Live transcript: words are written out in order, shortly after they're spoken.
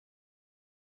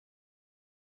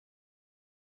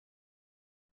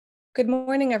Good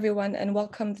morning, everyone, and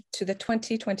welcome to the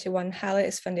 2021 Haleh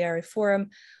Esfandiari Forum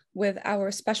with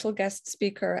our special guest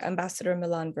speaker, Ambassador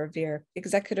Melanne Verveer,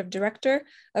 Executive Director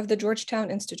of the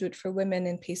Georgetown Institute for Women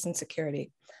in Peace and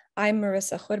Security. I'm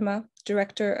Merissa, Khurma,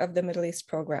 Director of the Middle East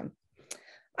Program.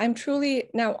 I'm truly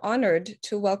now honored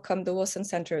to welcome the Wilson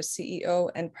Center's CEO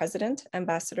and President,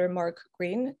 Ambassador Mark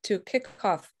Green, to kick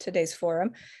off today's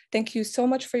forum. Thank you so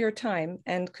much for your time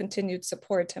and continued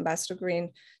support, Ambassador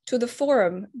Green, to the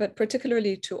forum, but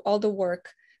particularly to all the work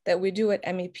that we do at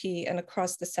MEP and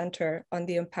across the center on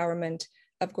the empowerment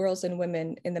of girls and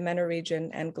women in the MENA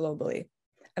region and globally.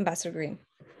 Ambassador Green.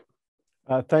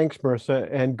 Thanks, Merissa,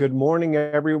 and good morning,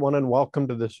 everyone, and welcome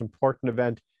to this important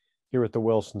event here at the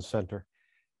Wilson Center.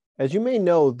 As you may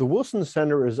know, the Wilson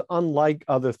Center is unlike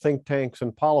other think tanks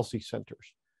and policy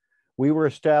centers. We were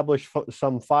established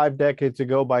some 5 decades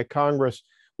ago by Congress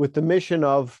with the mission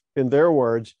of, in their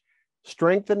words,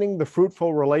 strengthening the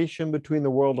fruitful relation between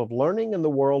the world of learning and the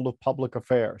world of public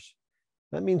affairs.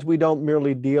 That means we don't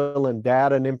merely deal in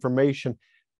data and information.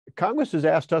 Congress has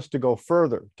asked us to go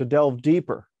further, to delve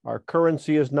deeper. Our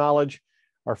currency is knowledge,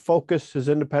 our focus is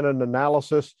independent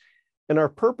analysis, and our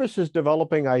purpose is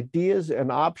developing ideas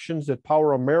and options that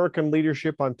power American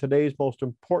leadership on today's most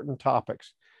important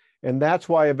topics. And that's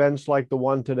why events like the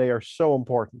one today are so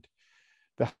important.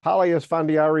 The Haleh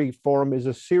Esfandiari Forum is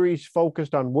a series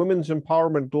focused on women's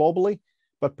empowerment globally,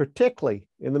 but particularly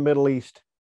in the Middle East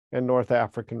and North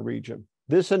African region.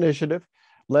 This initiative,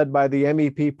 led by the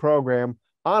MEP program,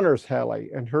 honors Haleh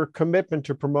and her commitment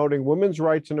to promoting women's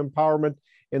rights and empowerment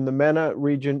in the MENA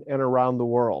region and around the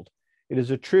world. It is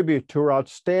a tribute to her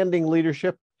outstanding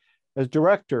leadership as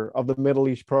director of the Middle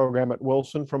East program at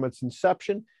Wilson from its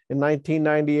inception in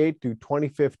 1998 through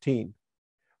 2015.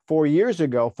 4 years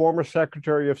ago, former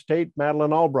Secretary of State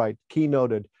Madeleine Albright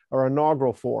keynoted our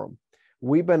inaugural forum.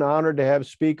 We've been honored to have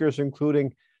speakers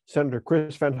including Senator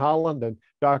Chris Van Hollen and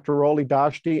Dr. Rola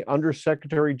A.A,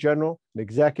 Undersecretary General and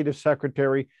Executive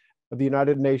Secretary of the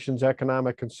United Nations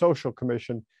Economic and Social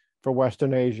Commission for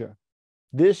Western Asia.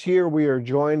 This year, we are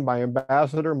joined by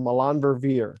Ambassador Melanne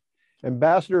Verveer.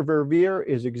 Ambassador Verveer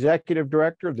is Executive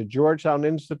Director of the Georgetown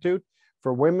Institute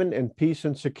for Women in Peace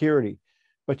and Security,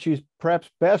 but she's perhaps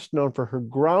best known for her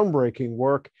groundbreaking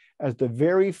work as the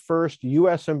very first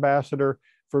U.S. Ambassador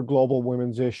for Global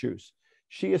Women's Issues.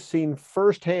 She has seen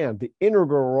firsthand the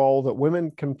integral role that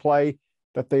women can play,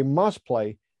 that they must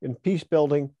play in peace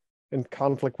building and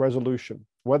conflict resolution.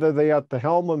 Whether they are at the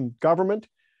helm of government,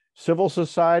 civil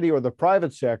society, or the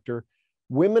private sector,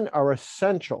 women are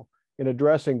essential in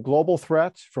addressing global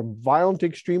threats from violent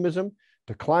extremism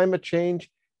to climate change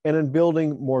and in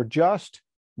building more just,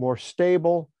 more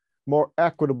stable, more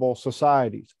equitable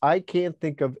societies. I can't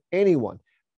think of anyone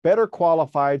better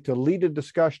qualified to lead a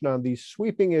discussion on these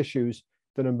sweeping issues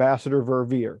than Ambassador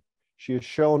Verveer. She has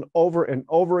shown over and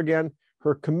over again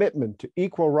her commitment to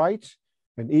equal rights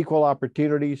and equal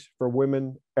opportunities for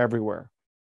women everywhere.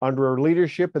 Under her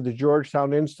leadership at the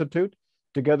Georgetown Institute,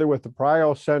 together with the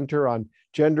Prio Center on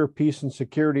Gender, Peace, and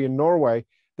Security in Norway,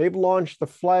 they've launched the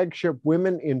flagship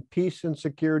Women in Peace and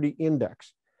Security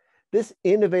Index. This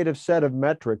innovative set of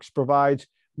metrics provides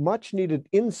much-needed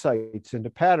insights into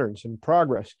patterns and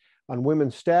progress on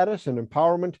women's status and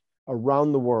empowerment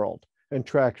around the world and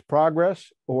tracks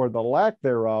progress, or the lack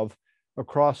thereof,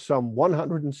 across some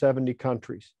 170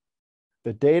 countries.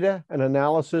 The data and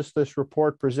analysis this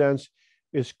report presents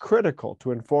is critical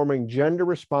to informing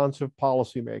gender-responsive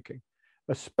policymaking,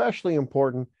 especially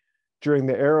important during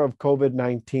the era of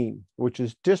COVID-19, which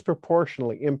has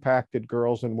disproportionately impacted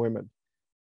girls and women.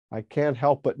 I can't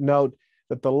help but note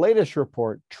that the latest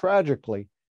report tragically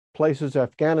places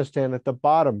Afghanistan at the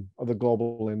bottom of the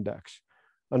global index,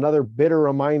 another bitter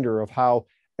reminder of how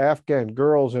Afghan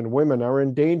girls and women are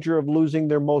in danger of losing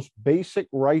their most basic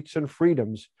rights and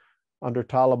freedoms under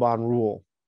Taliban rule.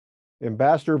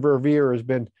 Ambassador Verveer has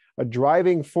been a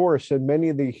driving force in many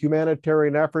of the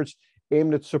humanitarian efforts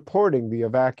aimed at supporting the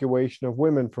evacuation of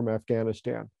women from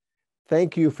Afghanistan.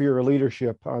 Thank you for your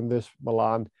leadership on this,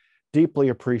 Melanne. Deeply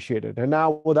appreciated. And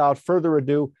now, without further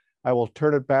ado, I will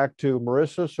turn it back to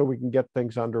Merissa so we can get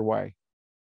things underway.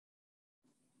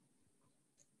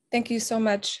 Thank you so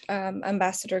much,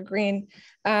 Ambassador Green.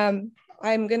 I'm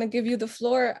going to give you the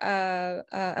floor,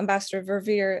 Ambassador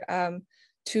Verveer,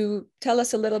 to tell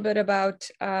us a little bit about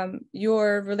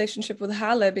your relationship with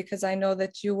Haleh, because I know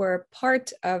that you were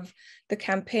part of the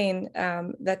campaign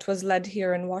that was led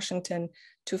here in Washington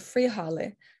to free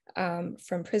Haleh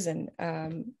from prison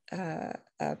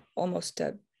almost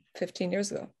 15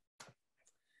 years ago.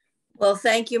 Well,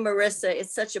 thank you, Merissa.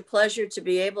 It's such a pleasure to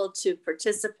be able to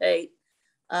participate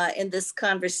in this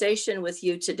conversation with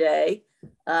you today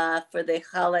for the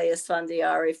Haleh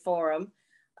Esfandiari Forum.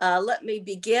 Let me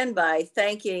begin by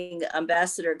thanking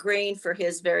Ambassador Green for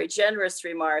his very generous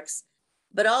remarks,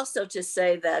 but also to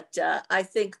say that I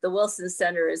think the Wilson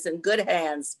Center is in good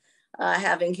hands,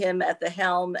 having him at the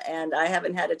helm, and I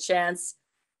haven't had a chance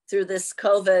through this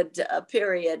COVID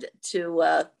period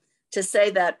to say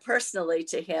that personally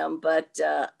to him, but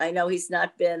I know he's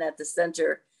not been at the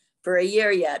center for a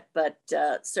year yet, but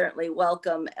certainly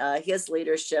welcome his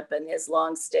leadership and his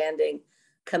longstanding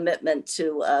commitment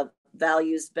to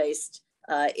values-based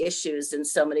issues in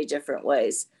so many different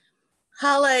ways.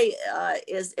 Haleh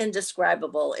is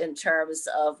indescribable in terms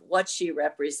of what she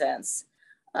represents.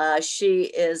 She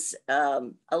is a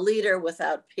leader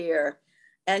without peer,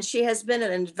 and she has been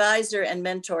an advisor and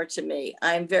mentor to me.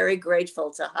 I am very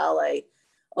grateful to Haleh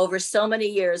over so many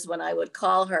years when I would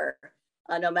call her,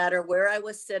 no matter where I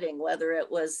was sitting, whether it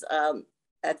was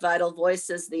at Vital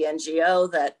Voices, the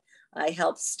NGO that I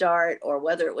helped start, or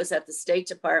whether it was at the State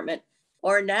Department,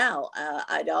 or now,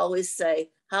 I'd always say,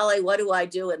 Haleh, what do I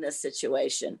do in this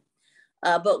situation?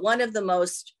 But one of the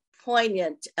most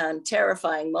poignant and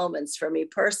terrifying moments for me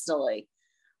personally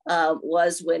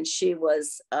was when she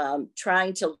was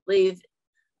trying to leave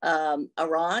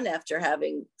Iran after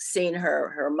having seen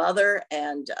her mother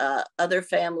and other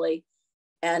family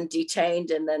and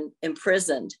detained and then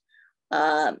imprisoned.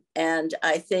 And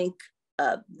I think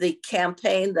the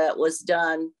campaign that was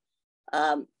done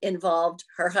involved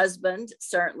her husband,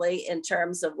 certainly in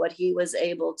terms of what he was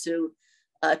able to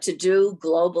do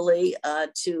globally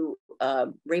to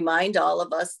remind all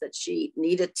of us that she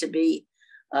needed to be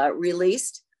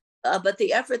released. But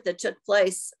the effort that took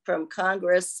place from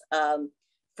Congress,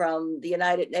 from the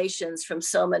United Nations, from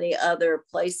so many other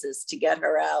places to get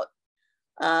her out.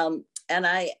 And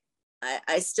I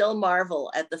still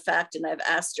marvel at the fact, and I've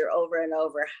asked her over and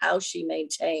over, how she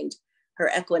maintained her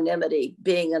equanimity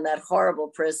being in that horrible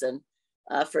prison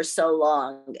for so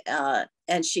long.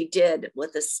 And she did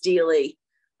with a steely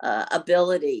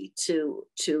ability to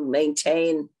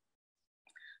maintain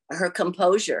her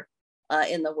composure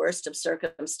in the worst of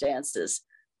circumstances.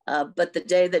 But the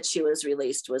day that she was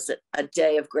released was a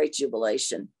day of great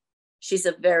jubilation. She's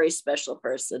a very special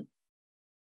person.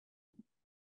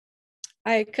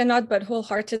 I cannot but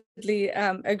wholeheartedly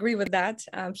agree with that.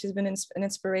 She's been an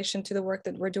inspiration to the work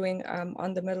that we're doing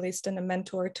on the Middle East and a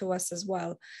mentor to us as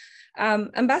well.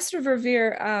 Ambassador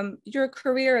Verveer, your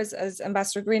career, as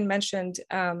Ambassador Green mentioned,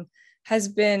 has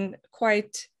been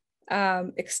quite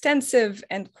extensive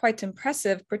and quite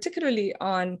impressive, particularly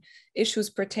on issues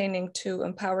pertaining to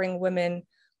empowering women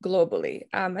globally.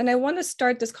 And I want to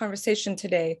start this conversation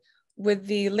today with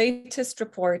the latest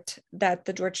report that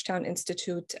the Georgetown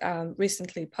Institute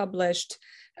recently published,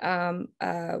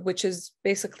 which is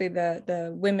basically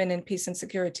the Women in Peace and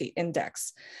Security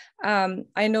Index.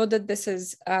 I know that this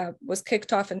was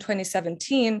kicked off in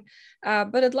 2017,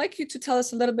 but I'd like you to tell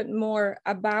us a little bit more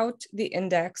about the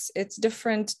index, its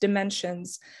different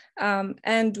dimensions,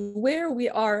 and where we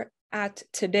are at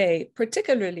today,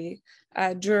 particularly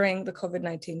during the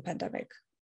COVID-19 pandemic.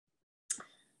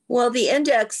 Well, the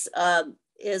index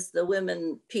is the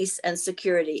Women, Peace and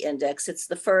Security Index. It's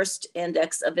the first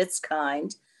index of its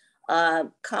kind,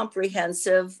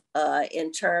 comprehensive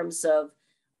in terms of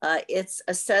its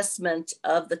assessment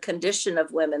of the condition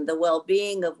of women, the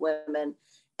well-being of women,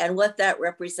 and what that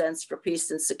represents for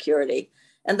peace and security.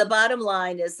 And the bottom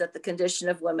line is that the condition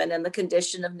of women and the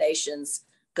condition of nations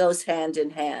goes hand in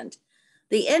hand.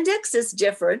 The index is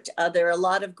different. There are a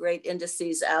lot of great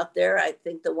indices out there. I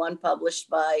think the one published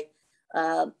by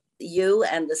you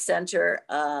and the Center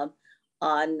on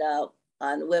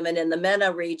women in the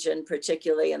MENA region,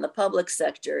 particularly in the public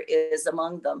sector, is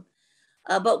among them.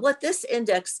 But what this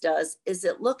index does is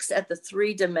it looks at the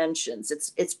three dimensions.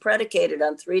 It's predicated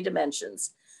on three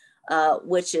dimensions,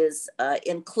 which is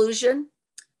inclusion,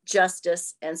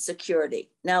 justice, and security.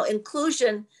 Now,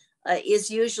 inclusion is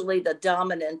usually the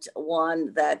dominant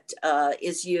one that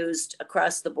is used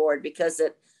across the board because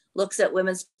it looks at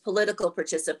women's political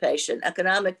participation,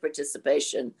 economic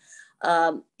participation,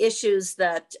 issues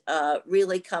that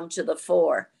really come to the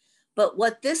fore. But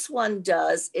what this one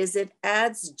does is it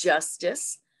adds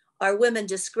justice. Are women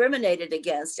discriminated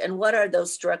against? And what are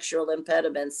those structural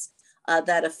impediments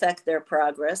that affect their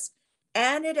progress?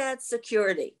 And it adds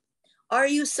security. Are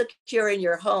you secure in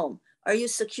your home? Are you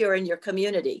secure in your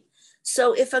community?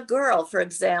 So if a girl, for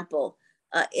example,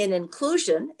 in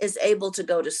inclusion is able to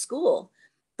go to school,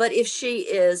 but if she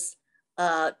is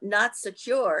not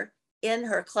secure in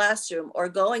her classroom or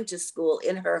going to school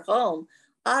in her home,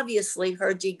 obviously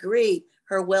her degree,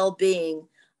 her well-being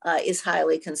is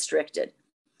highly constricted.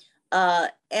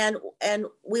 And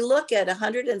we look at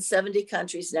 170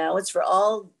 countries now. It's for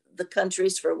all the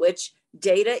countries for which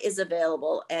data is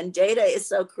available, and data is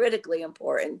so critically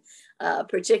important,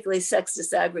 particularly sex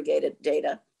disaggregated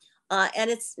data. And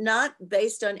it's not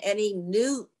based on any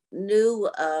new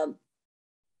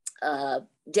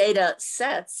data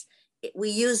sets. We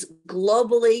use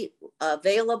globally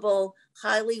available,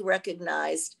 highly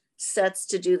recognized sets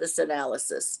to do this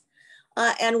analysis.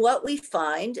 And what we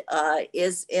find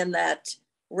is in that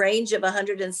range of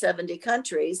 170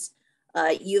 countries,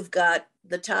 you've got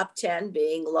the top 10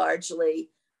 being largely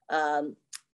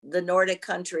the Nordic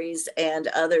countries and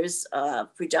others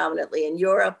predominantly in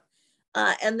Europe.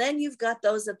 And then you've got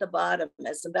those at the bottom,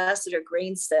 as Ambassador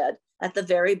Green said, at the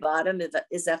very bottom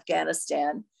is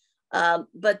Afghanistan.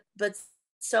 But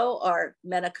so are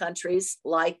MENA countries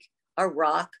like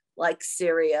Iraq, like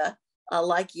Syria,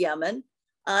 like Yemen.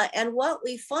 And what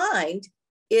we find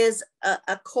is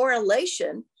a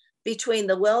correlation between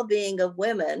the well-being of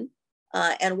women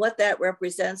and what that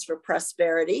represents for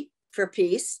prosperity, for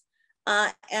peace,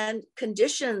 and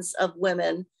conditions of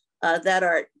women that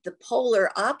are the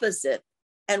polar opposite,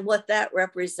 and what that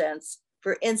represents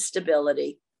for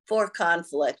instability, for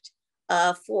conflict,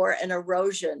 for an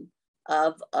erosion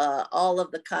of all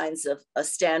of the kinds of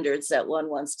standards that one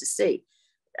wants to see.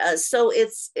 So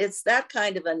it's that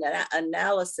kind of an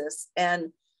analysis.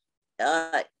 And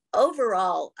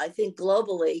overall, I think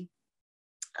globally,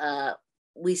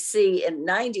 we see in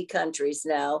 90 countries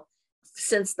now,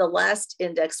 since the last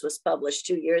index was published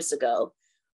 2 years ago,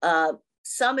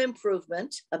 some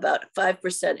improvement, about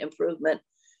 5% improvement.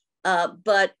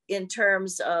 But in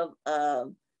terms of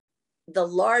the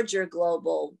larger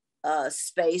global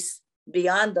space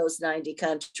beyond those 90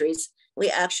 countries, we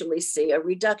actually see a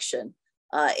reduction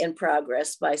in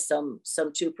progress by some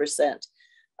 2%.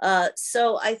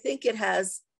 So I think it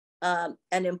has an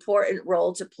important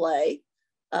role to play.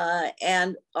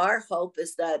 And our hope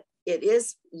is that it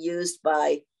is used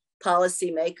by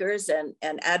policymakers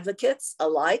and advocates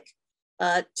alike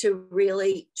to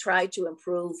really try to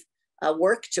improve,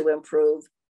 work to improve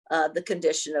the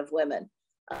condition of women.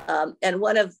 And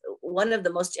one of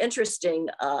the most interesting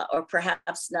or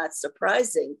perhaps not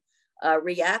surprising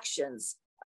reactions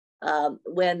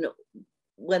when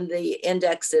the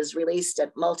index is released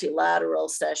at multilateral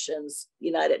sessions,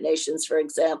 United Nations, for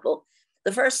example,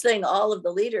 the first thing all of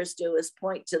the leaders do is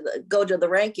go to the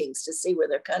rankings to see where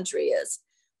their country is.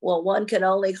 Well, one can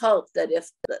only hope that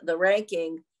if the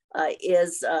ranking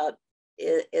is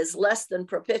less than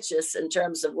propitious in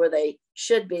terms of where they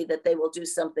should be, that they will do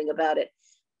something about it.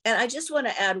 And I just want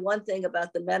to add one thing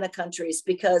about the MENA countries,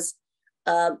 because,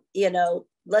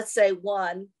 let's say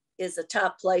one is a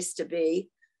top place to be.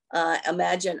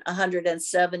 Imagine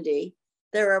 170.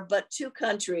 There are but 2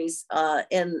 countries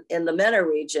in the MENA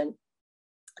region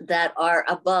that are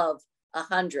above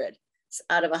 100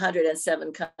 out of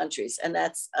 107 countries, and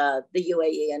that's the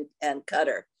UAE and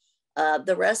Qatar.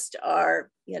 The rest are,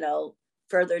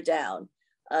 further down.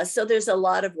 So there's a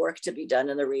lot of work to be done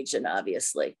in the region,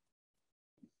 obviously.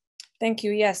 Thank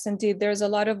you. Yes, indeed, there's a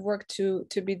lot of work to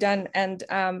be done. And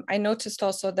I noticed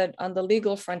also that on the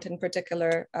legal front in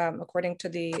particular, according to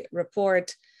the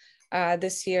report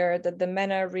this year, that the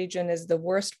MENA region is the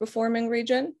worst performing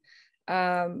region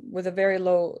with a very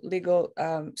low legal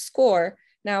score.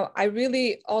 Now, I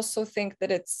really also think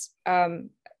that it's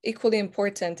equally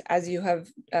important, as you have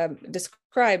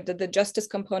described, that the justice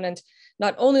component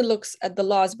not only looks at the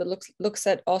laws, but looks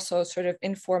at also sort of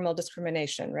informal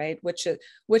discrimination, right?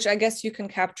 Which I guess you can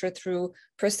capture through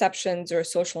perceptions or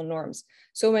social norms.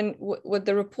 So what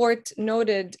the report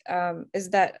noted is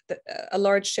that a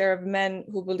large share of men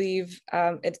who believe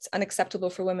it's unacceptable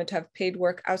for women to have paid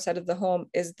work outside of the home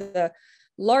is the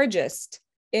largest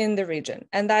in the region.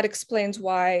 And that explains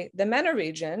why the MENA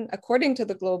region, according to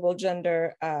the Global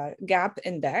Gender Gap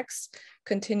Index,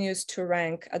 continues to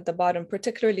rank at the bottom,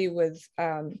 particularly with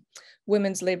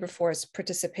women's labor force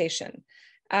participation.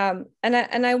 And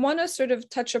I want to sort of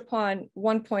touch upon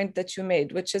one point that you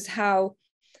made, which is how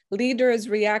leaders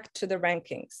react to the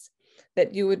rankings,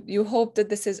 that you hope that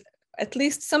this is at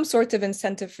least some sort of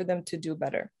incentive for them to do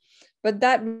better. But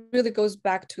that really goes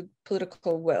back to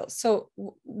political will. So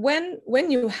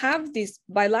when you have these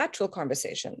bilateral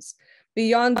conversations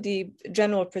beyond the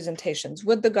general presentations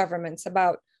with the governments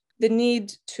about the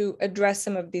need to address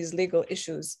some of these legal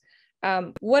issues,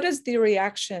 what is the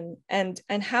reaction and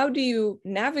how do you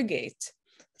navigate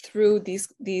through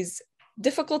these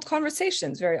difficult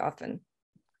conversations very often?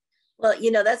 Well,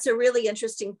 that's a really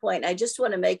interesting point. I just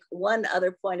want to make one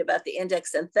other point about the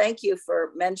index, and thank you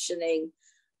for mentioning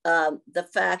the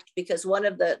fact, because one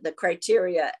of the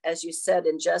criteria, as you said,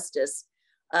 in justice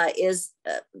is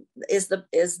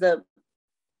the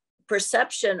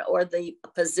perception or the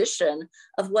position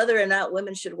of whether or not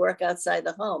women should work outside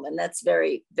the home. And that's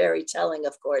very, very telling,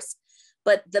 of course.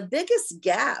 But the biggest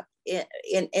gap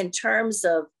in terms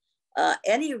of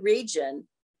any region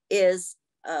is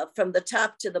from the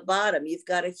top to the bottom. You've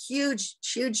got a huge,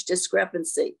 huge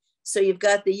discrepancy. So you've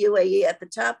got the UAE at the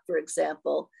top, for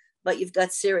example, but you've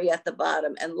got Syria at the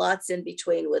bottom and lots in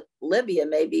between, with Libya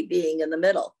maybe being in the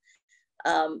middle.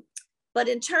 But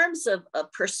in terms of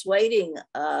persuading,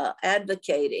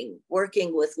 advocating,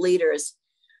 working with leaders,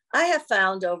 I have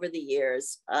found over the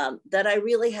years that I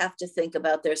really have to think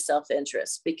about their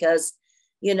self-interest, because,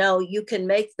 you know, you can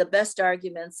make the best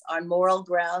arguments on moral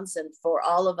grounds. And for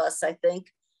all of us, I think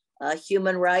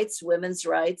human rights, women's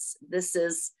rights, this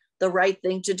is the right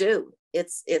thing to do.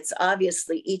 It's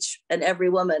obviously each and every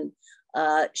woman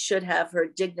should have her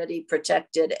dignity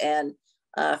protected and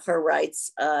her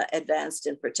rights advanced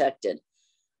and protected.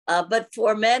 But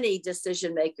for many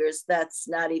decision makers, that's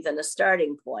not even a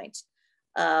starting point.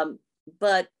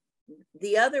 But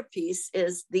the other piece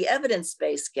is the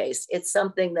evidence-based case. It's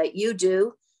something that you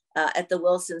do at the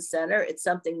Wilson Center. It's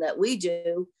something that we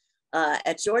do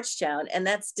at Georgetown, and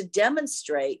that's to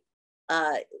demonstrate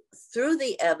through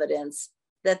the evidence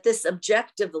that this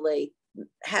objectively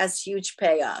has huge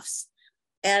payoffs.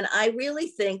 And I really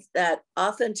think that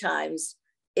oftentimes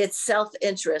it's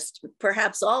self-interest,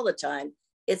 perhaps all the time,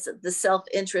 it's the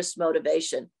self-interest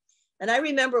motivation. And I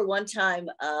remember one time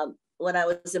when I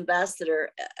was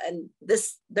ambassador, and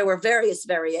there were various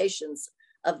variations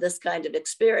of this kind of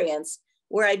experience,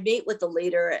 where I'd meet with the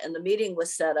leader and the meeting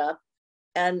was set up,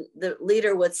 and the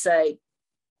leader would say,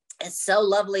 "It's so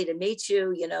lovely to meet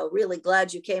you, you know, really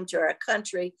glad you came to our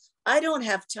country. I don't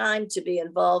have time to be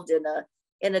involved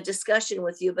in a discussion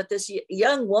with you, but this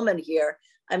young woman here,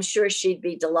 I'm sure she'd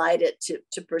be delighted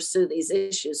to pursue these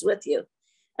issues with you."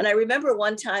 And I remember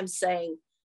one time saying,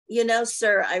 "You know,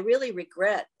 sir, I really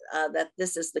regret that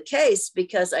this is the case,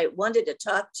 because I wanted to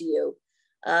talk to you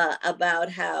about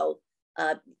how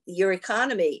your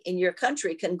economy in your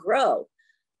country can grow."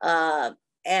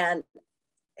 And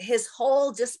his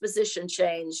whole disposition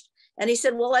changed. And he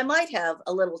said, "Well, I might have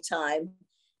a little time."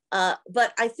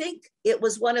 But I think it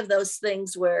was one of those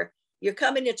things where you're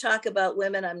coming to talk about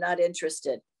women, I'm not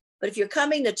interested. But if you're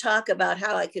coming to talk about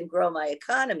how I can grow my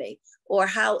economy, or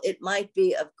how it might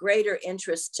be of greater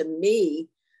interest to me,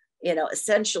 you know,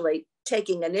 essentially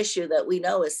taking an issue that we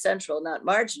know is central, not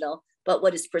marginal, but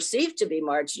what is perceived to be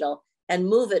marginal, and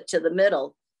move it to the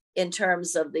middle in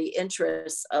terms of the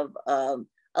interests of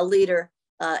a leader,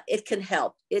 it can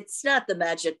help. It's not the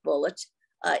magic bullet.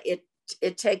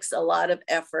 It takes a lot of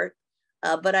effort,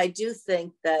 but I do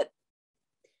think that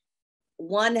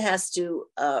one has to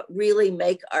really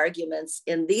make arguments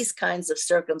in these kinds of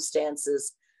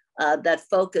circumstances that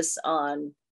focus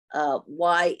on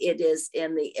why it is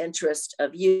in the interest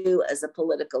of you as a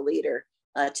political leader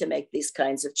to make these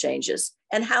kinds of changes,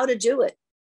 and how to do it.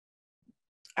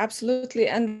 Absolutely.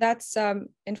 And that's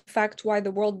in fact why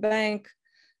the World Bank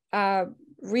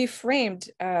reframed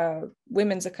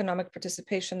women's economic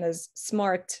participation as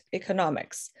smart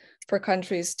economics for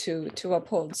countries to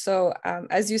uphold. So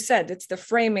as you said, it's the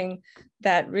framing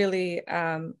that really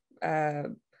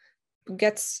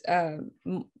gets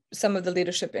some of the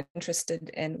leadership interested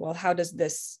in, well, how does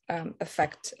this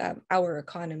affect our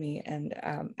economy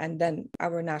and then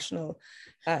our national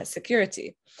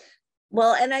security?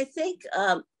 Well, and I think,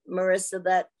 Merissa,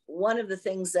 that one of the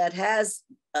things that has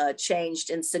changed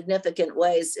in significant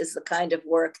ways is the kind of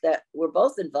work that we're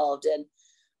both involved in,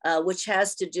 which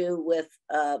has to do with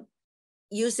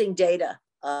using data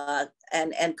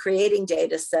and creating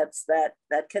data sets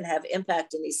that can have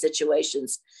impact in these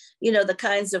situations. You know, the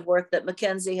kinds of work that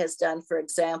McKinsey has done, for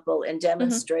example, in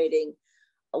demonstrating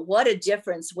what a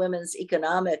difference women's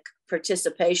economic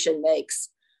participation makes.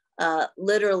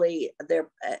 Literally,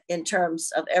 in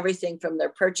terms of everything from their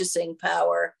purchasing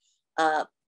power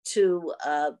to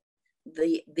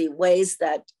the ways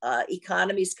that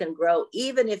economies can grow,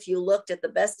 even if you looked at the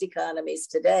best economies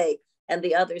today and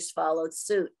the others followed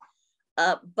suit.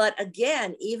 But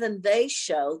again, even they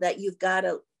show that you've got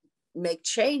to make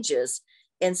changes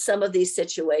in some of these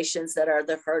situations that are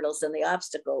the hurdles and the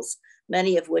obstacles,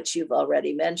 many of which you've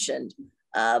already mentioned.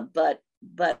 But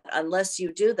unless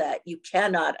you do that, you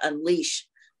cannot unleash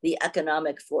the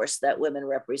economic force that women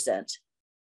represent.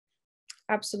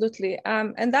 Absolutely.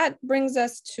 And that brings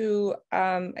us to,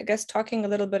 I guess, talking a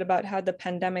little bit about how the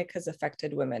pandemic has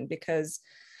affected women, because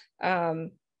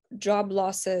job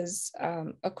losses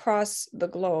across the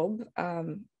globe,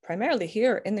 primarily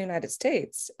here in the United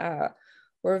States,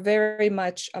 were very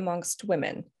much amongst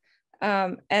women.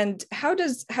 And how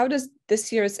does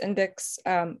this year's index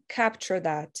capture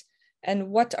that? And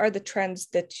what are the trends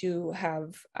that you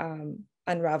have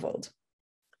unraveled?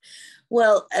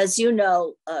 Well, as you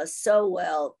know so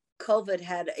well, COVID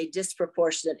had a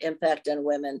disproportionate impact on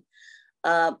women,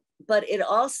 but it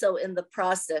also in the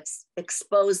process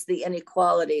exposed the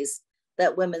inequalities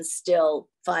that women still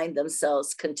find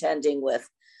themselves contending with.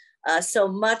 So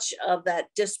much of that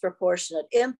disproportionate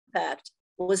impact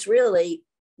was really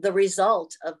the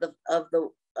result of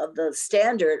the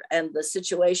standard and the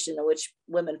situation in which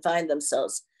women find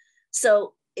themselves.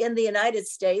 So in the United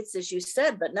States, as you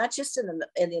said, but not just in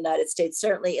the United States,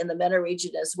 certainly in the MENA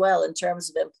region as well, in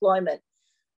terms of employment,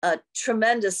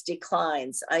 tremendous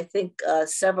declines. I think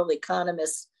several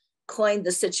economists coined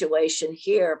the situation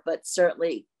here, but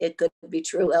certainly it could be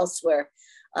true elsewhere,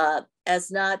 as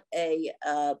not a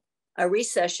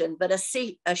recession, but a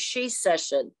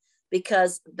she-cession,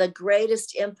 because the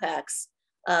greatest impacts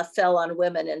fell on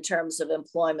women in terms of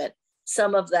employment.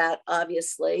 Some of that,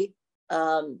 obviously,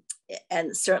 and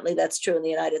certainly that's true in the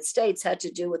United States, had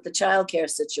to do with the childcare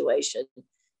situation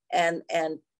and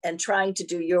trying to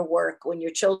do your work when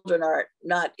your children are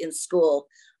not in school,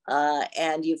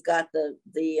 and you've got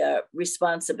the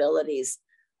responsibilities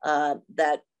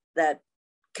that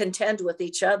contend with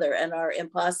each other and are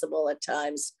impossible at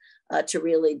times to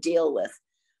really deal with.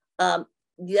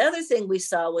 The other thing we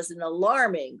saw was an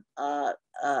alarming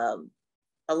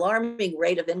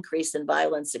rate of increase in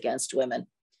violence against women,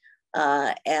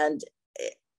 and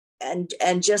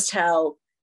just how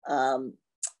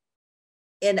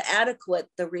inadequate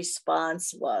the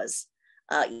response was.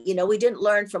 We didn't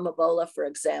learn from Ebola, for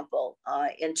example,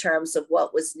 in terms of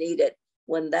what was needed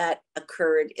when that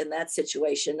occurred in that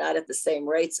situation, not at the same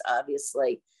rates,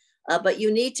 obviously, but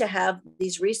you need to have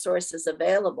these resources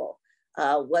available,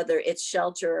 whether it's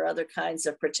shelter or other kinds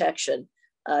of protection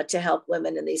to help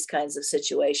women in these kinds of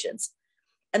situations.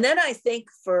 And then I think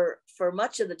for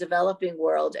much of the developing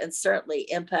world, and certainly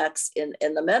impacts in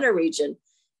the MENA region,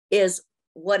 is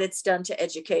what it's done to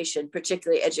education,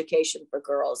 particularly education for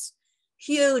girls.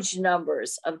 Huge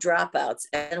numbers of dropouts,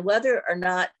 and whether or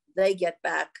not they get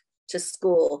back to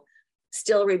school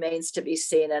still remains to be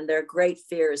seen. And there are great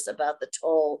fears about the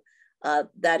toll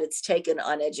that it's taken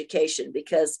on education,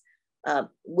 because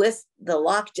with the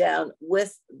lockdown,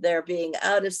 with their being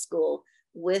out of school,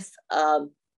 with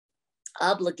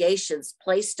obligations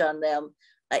placed on them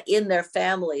in their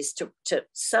families to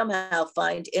somehow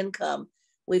find income,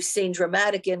 we've seen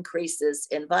dramatic increases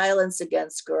in violence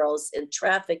against girls, in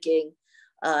trafficking,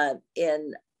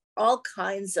 in all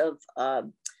kinds of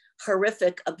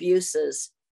horrific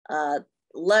abuses,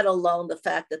 let alone the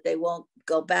fact that they won't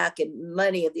go back in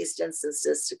many of these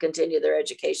instances to continue their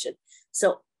education.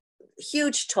 So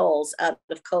huge tolls out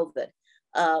of COVID.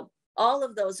 All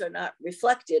of those are not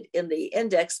reflected in the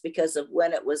index because of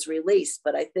when it was released,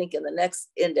 but I think in the next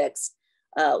index,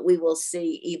 we will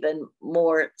see even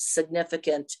more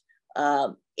significant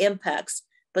impacts,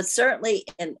 but certainly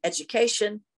in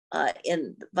education,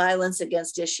 in violence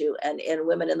against issue, and in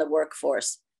women in the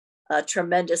workforce,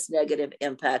 tremendous negative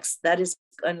impacts. That is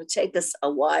going to take us a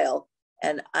while,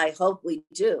 and I hope we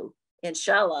do,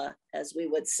 inshallah, as we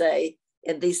would say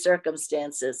in these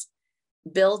circumstances,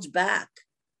 build back,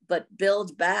 but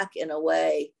build back in a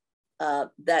way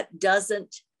that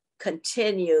doesn't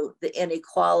continue the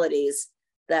inequalities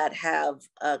that have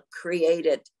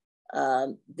created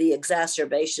the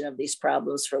exacerbation of these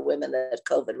problems for women that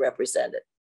COVID represented.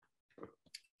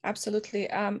 Absolutely.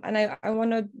 And I want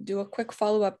to do a quick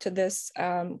follow-up to this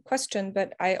question,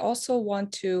 but I also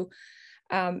want to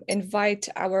invite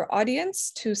our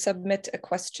audience to submit a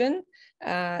question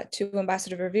to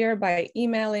Ambassador Verveer by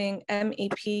emailing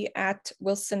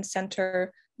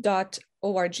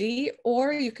mep@wilsoncenter.org,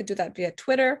 or you could do that via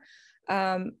Twitter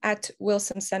at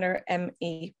Wilson Center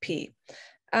MEP.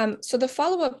 So the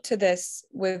follow-up to this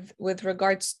with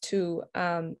regards to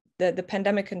the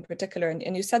pandemic in particular,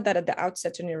 and you said that at the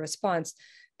outset in your response,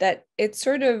 that it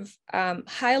sort of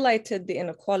highlighted the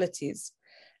inequalities.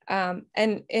 And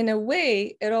in a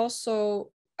way, it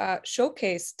also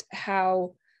showcased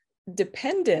how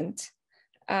dependent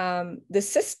the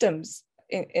systems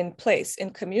in place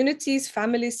in communities,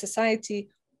 families, society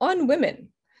on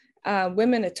women,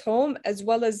 women at home, as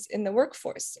well as in the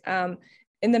workforce.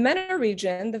 In the MENA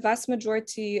region, the vast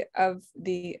majority of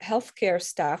the healthcare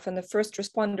staff and the first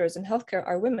responders in healthcare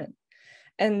are women.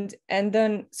 And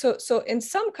then, so in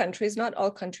some countries, not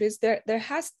all countries, there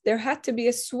had to be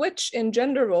a switch in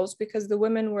gender roles because the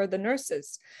women were the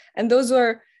nurses. And those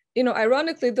were,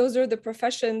 ironically, those are the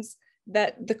professions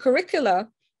that the curricula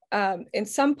in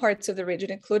some parts of the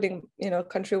region, including, a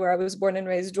country where I was born and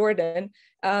raised, Jordan,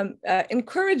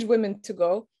 encourage women to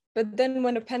go. But then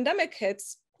when a pandemic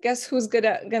hits, guess who's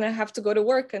gonna have to go to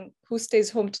work and who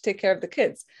stays home to take care of the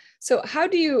kids? So how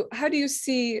do you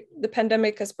see the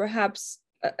pandemic as perhaps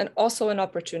also an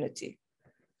opportunity?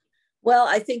 Well,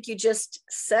 I think you just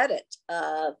said it.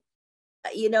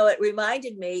 It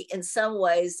reminded me in some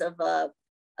ways of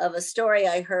a story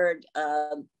I heard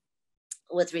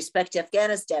with respect to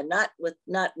Afghanistan,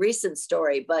 not recent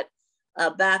story, but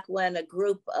back when a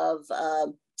group of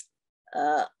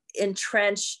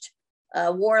entrenched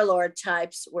warlord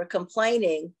types were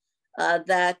complaining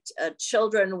that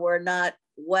children were not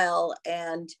well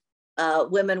and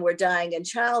women were dying in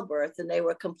childbirth, and they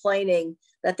were complaining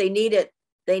that they needed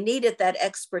that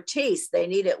expertise. They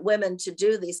needed women to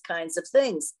do these kinds of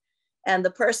things. And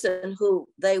the person who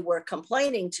they were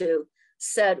complaining to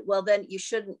said, well, then you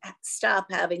shouldn't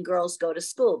stop having girls go to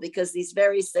school, because these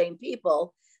very same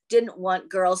people didn't want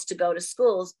girls to go to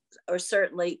schools, or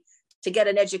certainly to get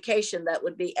an education that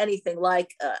would be anything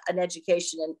like an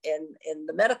education in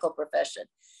the medical profession.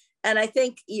 And I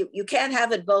think you can't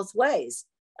have it both ways.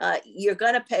 You're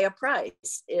going to pay a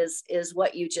price, is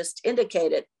what you just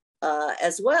indicated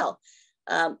as well.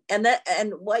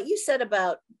 And what you said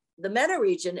about the MENA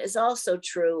region is also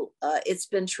true. It's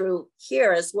been true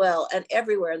here as well, and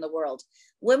everywhere in the world.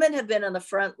 Women have been on the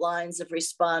front lines of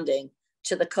responding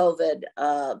to the COVID,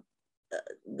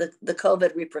 the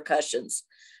COVID repercussions.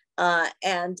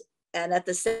 And at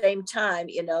the same time,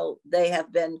 they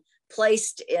have been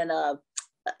placed in a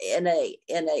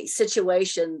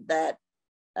situation that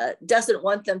doesn't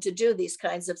want them to do these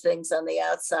kinds of things on the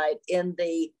outside, in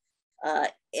the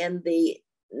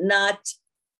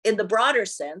broader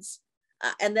sense.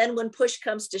 And then when push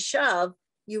comes to shove,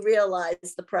 you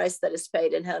realize the price that is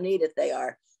paid and how needed they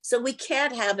are. So we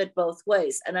can't have it both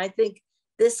ways. And I think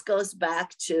this goes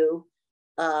back to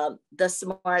the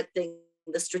smart thing,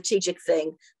 the strategic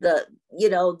thing, the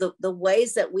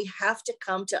ways that we have to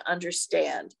come to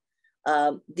understand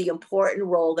the important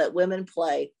role that women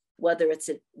play, whether it's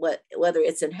in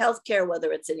healthcare,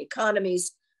 whether it's in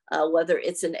economies, whether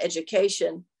it's in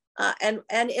education,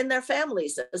 and in their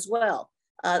families as well.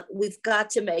 We've got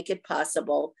to make it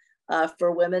possible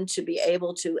for women to be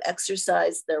able to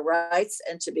exercise their rights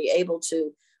and to be able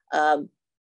to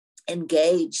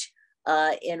engage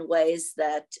in ways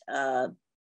that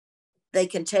they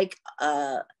can take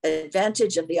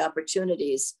advantage of the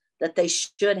opportunities that they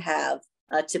should have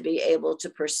to be able to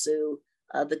pursue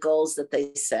the goals that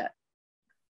they set.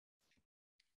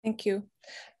 Thank you.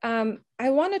 I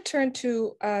want to turn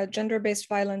to gender-based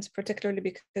violence, particularly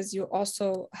because you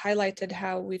also highlighted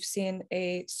how we've seen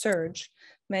a surge.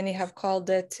 Many have called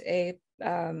this a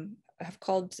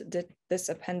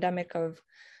pandemic of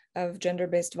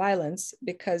gender-based violence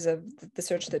because of the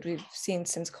surge that we've seen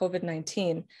since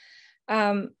COVID-19.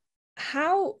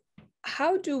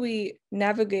 How do we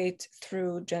navigate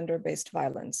through gender-based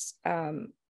violence,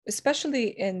 especially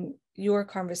in your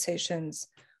conversations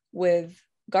with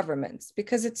governments?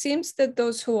 Because it seems that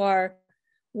those who are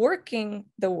working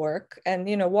the work and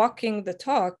walking the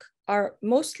talk are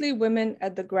mostly women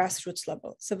at the grassroots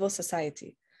level, civil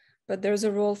society. But there's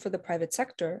a role for the private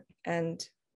sector and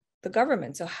the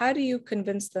government. So how do you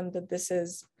convince them that this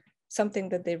is something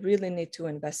that they really need to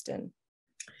invest in?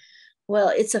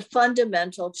 Well, it's a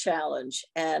fundamental challenge,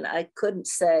 and I couldn't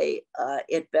say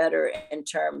it better in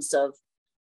terms of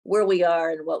where we are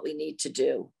and what we need to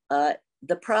do.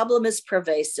 The problem is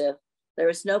pervasive. There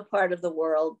is no part of the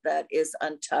world that is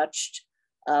untouched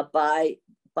by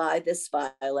this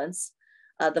violence.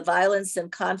 The violence in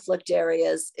conflict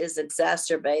areas is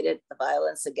exacerbated, the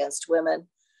violence against women,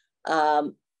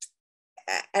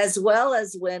 as well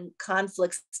as when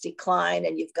conflicts decline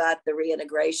and you've got the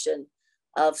reintegration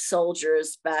of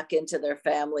soldiers back into their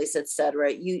families, et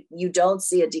cetera. You don't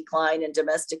see a decline in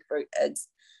domestic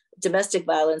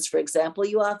violence, for example.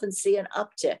 You often see an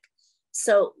uptick.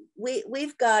 So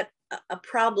we've got a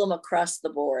problem across the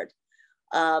board.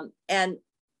 And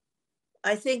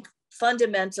I think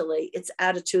fundamentally it's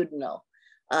attitudinal,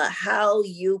 how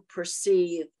you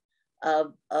perceive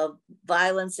of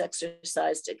violence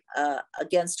exercised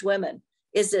against women.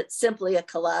 Is it simply a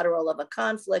collateral of a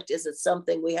conflict? Is it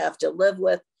something we have to live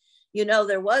with?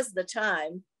 There was the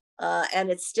time, and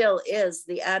it still is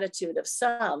the attitude of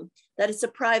some, that it's a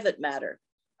private matter.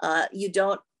 You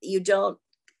don't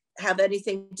have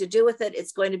anything to do with it.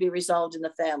 It's going to be resolved in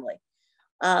the family.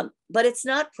 But it's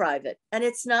not private, and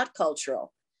it's not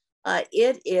cultural.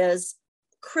 It is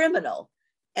criminal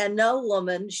And no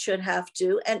woman should have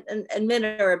to, and men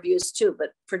are abused too,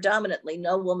 but predominantly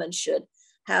no woman should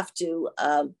have to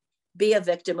be a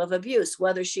victim of abuse.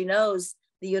 Whether she knows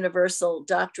the universal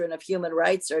doctrine of human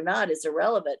rights or not is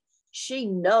irrelevant. She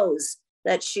knows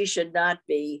that she should not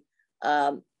be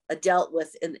dealt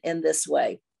with in this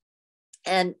way.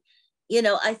 And, you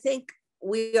know, I think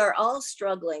we are all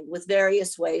struggling with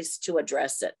various ways to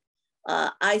address it.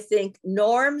 I think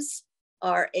norms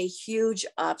are a huge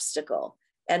obstacle.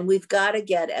 And we've got to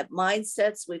get at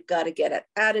mindsets, we've got to get at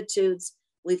attitudes,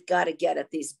 we've got to get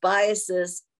at these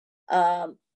biases.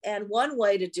 And one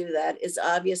way to do that is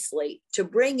obviously to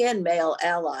bring in male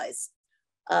allies.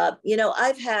 You know,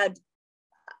 I've had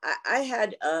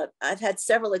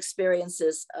several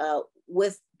experiences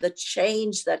with the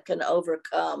change that can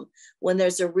overcome when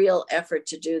there's a real effort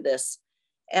to do this.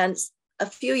 And a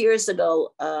few years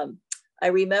ago, I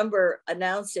remember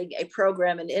announcing a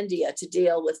program in India to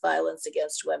deal with violence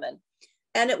against women.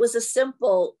 And it was a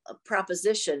simple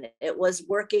proposition. It was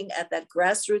working at that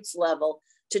grassroots level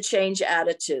to change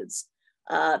attitudes.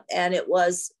 And it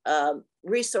was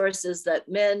resources that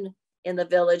men in the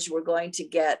village were going to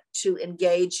get to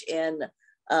engage in,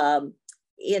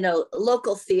 you know,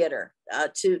 local theater,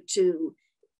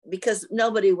 because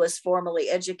nobody was formally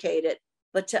educated,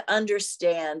 but to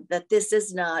understand that this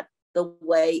is not the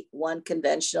way one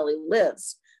conventionally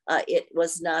lives. It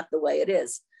was not the way it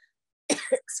is.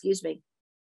 Excuse me.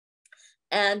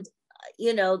 And,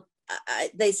 you know,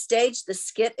 they staged the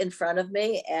skit in front of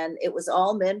me, and it was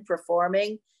all men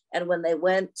performing. And when they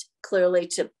went clearly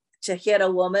to hit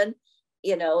a woman,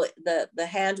 you know, the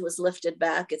hand was lifted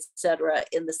back, etc.,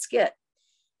 in the skit.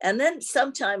 And then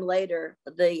sometime later,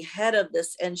 the head of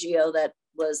this NGO that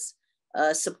was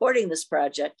supporting this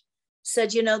project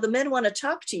said, you know, the men want to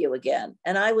talk to you again.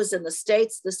 And I was in the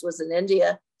States, this was in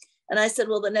India. And I said,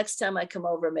 well, the next time I come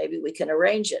over, maybe we can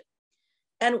arrange it.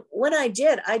 And when I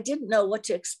did, I didn't know what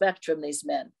to expect from these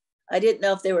men. I didn't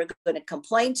know if they were going to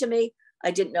complain to me.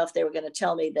 I didn't know if they were going to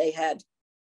tell me they had,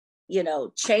 you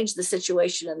know, changed the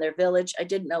situation in their village. I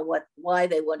didn't know why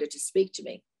they wanted to speak to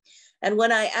me. And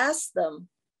when I asked them,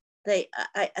 the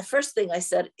first thing I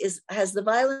said is, has the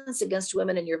violence against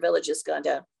women in your villages gone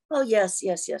down? Oh, yes.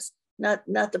 Not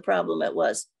the problem it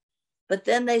was. But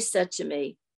then they said to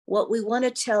me, what we want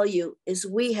to tell you is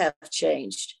we have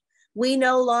changed. We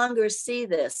no longer see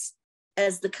this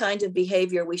as the kind of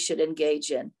behavior we should engage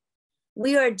in.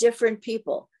 We are different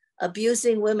people.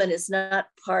 Abusing women is not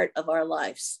part of our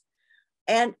lives.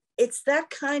 And it's that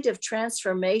kind of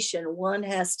transformation one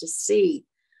has to see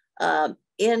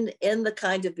in the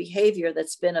kind of behavior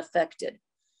that's been affected.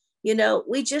 You know,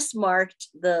 we just marked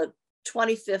the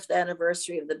 25th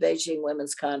anniversary of the Beijing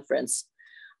Women's Conference.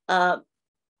 And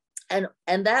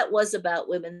that was about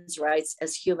women's rights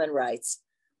as human rights.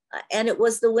 And it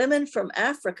was the women from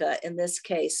Africa, in this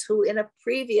case, who in a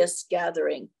previous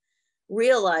gathering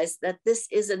realized that this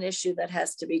is an issue that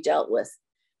has to be dealt with.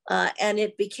 And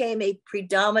it became a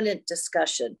predominant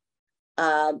discussion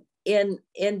in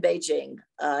Beijing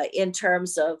in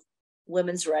terms of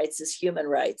women's rights as human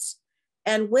rights.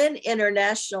 And when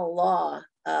international law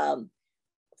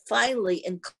finally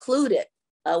included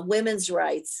women's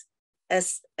rights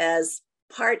as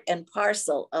part and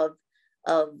parcel of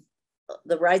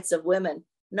the rights of women,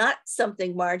 not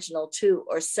something marginal to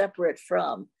or separate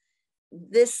from,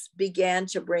 this began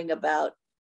to bring about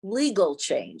legal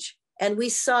change. And we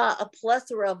saw a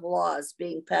plethora of laws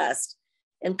being passed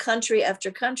in country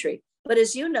after country. But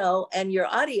as you know, and your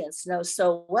audience knows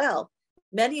so well,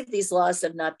 many of these laws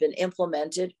have not been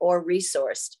implemented or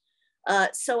resourced.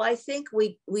 So I think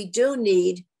we do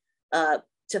need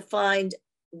to find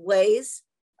ways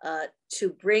to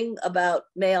bring about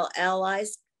male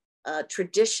allies,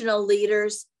 traditional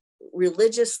leaders,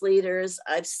 religious leaders.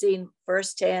 I've seen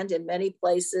firsthand in many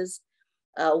places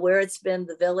where it's been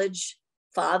the village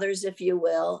fathers, if you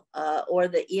will, or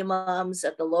the imams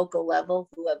at the local level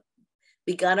who have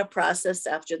begun a process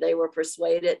after they were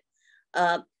persuaded.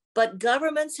 But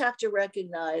governments have to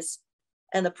recognize,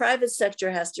 and the private sector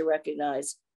has to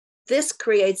recognize, this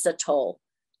creates a toll,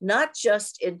 not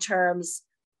just in terms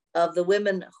of the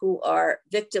women who are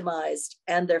victimized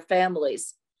and their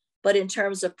families, but in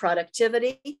terms of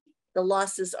productivity. The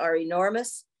losses are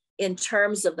enormous. In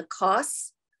terms of the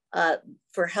costs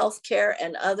for healthcare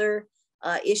and other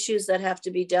issues that have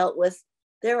to be dealt with,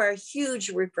 there are huge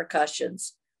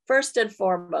repercussions, first and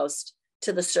foremost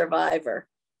to the survivor,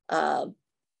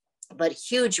 but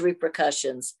huge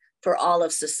repercussions for all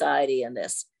of society in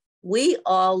this. We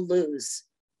all lose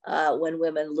when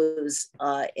women lose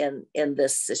in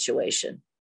this situation.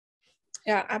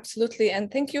 Yeah, absolutely.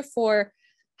 And thank you for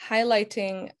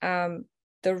highlighting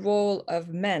the role of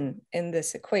men in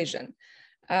this equation,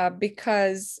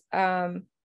 because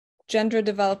gender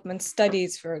development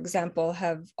studies, for example,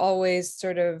 have always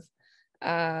sort of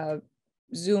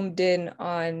zoomed in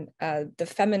on the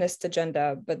feminist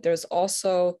agenda, but there's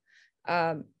also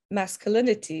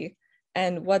masculinity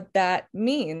and what that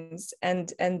means.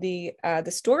 And the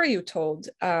story you told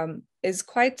is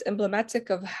quite emblematic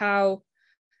of how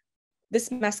this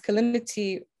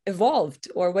masculinity evolved,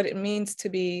 or what it means to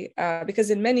be, because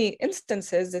in many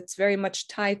instances, it's very much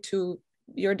tied to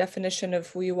your definition of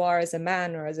who you are as a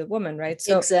man or as a woman, right?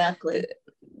 So exactly.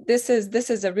 This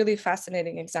is a really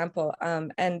fascinating example.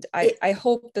 And I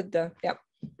hope that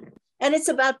And it's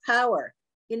about power,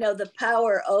 you know, the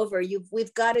power over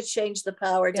we've got to change the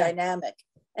power dynamic.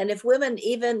 And if women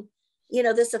even, you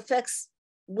know, this affects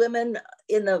women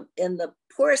in the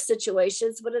poorest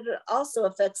situations, but it also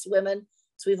affects women,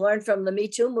 as we've learned from the Me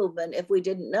Too movement, if we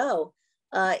didn't know,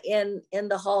 in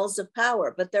the halls of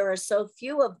power. But there are so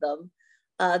few of them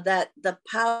that the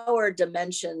power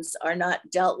dimensions are not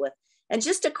dealt with. And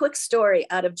just a quick story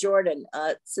out of Jordan,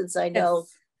 since I know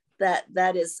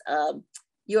that is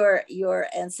your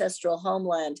ancestral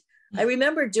homeland. I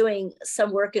remember doing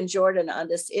some work in Jordan on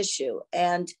this issue,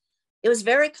 and it was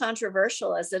very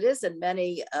controversial, as it is in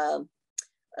many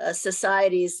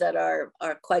societies that are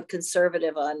quite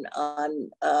conservative on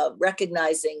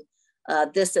recognizing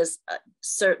this as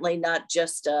certainly not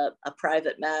just a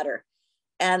private matter.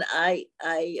 And I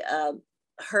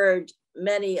heard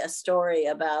many a story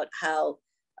about how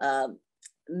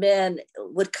men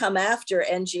would come after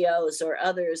NGOs or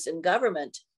others in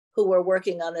government who were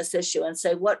working on this issue and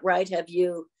say, what right have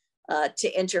you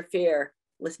to interfere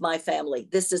with my family?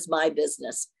 This is my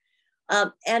business.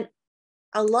 And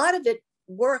a lot of it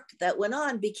work that went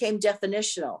on became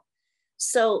definitional.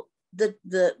 So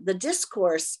the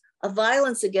discourse of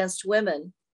violence against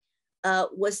women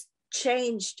was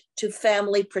changed to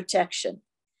family protection.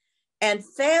 And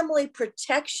family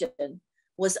protection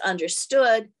was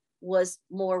understood, was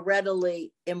more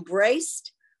readily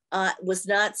embraced, was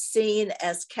not seen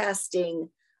as casting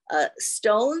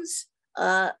stones,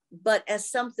 but as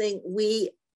something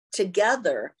we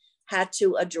together had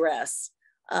to address,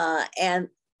 and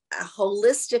a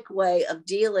holistic way of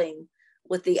dealing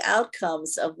with the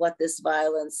outcomes of what this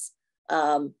violence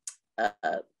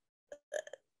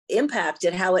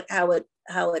impacted, how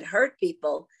it hurt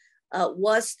people,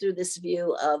 was through this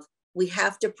view of we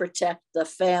have to protect the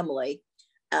family.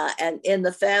 And in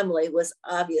the family was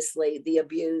obviously the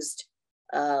abused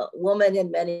woman,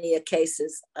 in many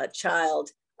cases, a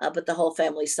child, but the whole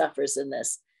family suffers in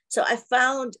this. So I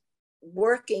found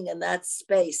working in that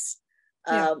space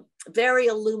very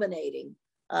illuminating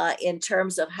in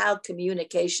terms of how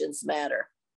communications matter.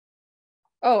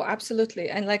 Oh, absolutely.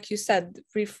 And like you said,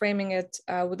 reframing it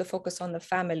with a focus on the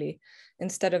family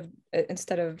instead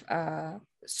of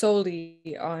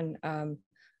solely on,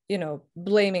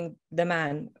 blaming the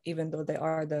man, even though they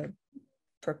are the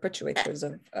perpetuators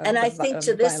of and I think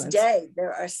to this violence. day,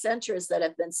 there are centers that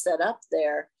have been set up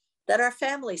there that are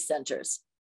family centers.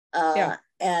 And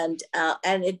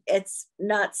it's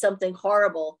not something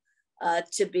horrible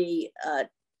to be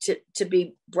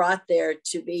brought there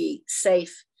to be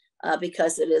safe,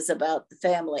 because it is about the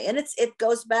family. And it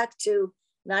goes back to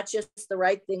not just the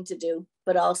right thing to do,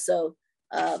 but also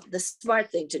the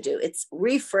smart thing to do. It's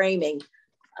reframing,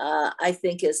 I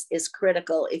think, is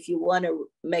critical if you want to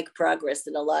make progress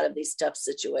in a lot of these tough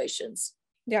situations.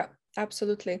 Yeah,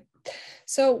 absolutely.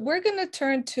 So we're going to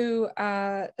turn to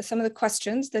some of the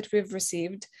questions that we've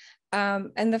received.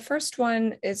 And the first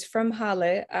one is from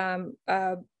Haleh.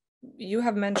 You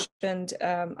have mentioned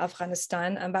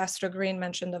Afghanistan. Ambassador Green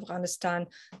mentioned Afghanistan.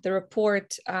 The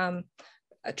report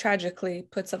tragically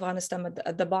puts Afghanistan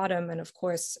at the bottom. And of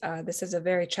course, this is a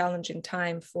very challenging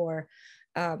time for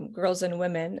girls and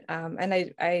women. And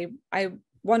I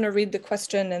want to read the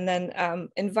question and then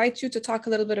invite you to talk a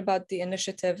little bit about the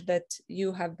initiative that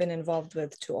you have been involved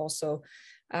with to also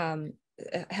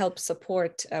help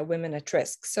support women at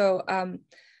risk. So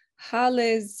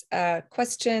Haleh's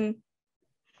question,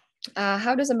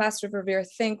 how does Ambassador Verveer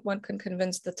think one can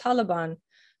convince the Taliban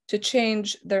to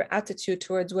change their attitude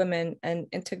towards women and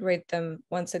integrate them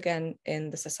once again in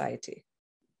the society?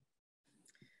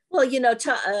 Well,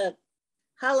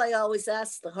 Haleh always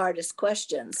asks the hardest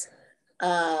questions.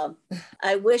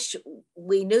 I wish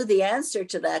we knew the answer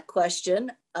to that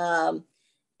question.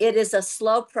 It is a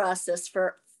slow process.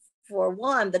 For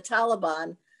one, the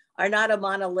Taliban are not a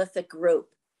monolithic group.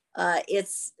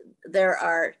 There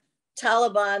are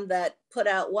Taliban that put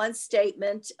out one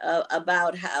statement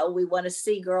about how we want to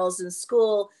see girls in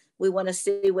school, we want to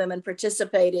see women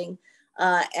participating,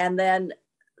 and then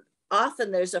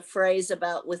often there's a phrase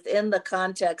about within the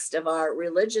context of our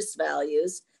religious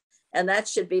values, and that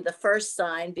should be the first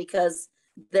sign, because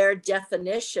their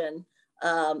definition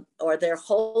or their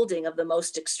holding of the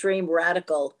most extreme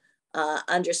radical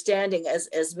understanding,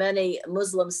 as many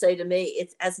Muslims say to me,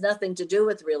 it has nothing to do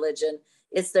with religion.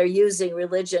 It's they're using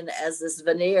religion as this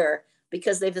veneer,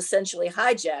 because they've essentially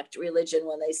hijacked religion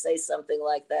when they say something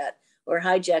like that, or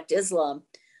hijacked Islam.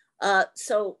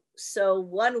 So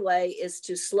one way is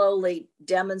to slowly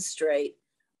demonstrate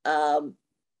how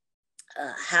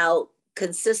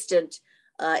consistent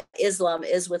Islam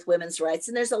is with women's rights.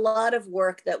 And there's a lot of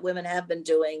work that women have been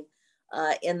doing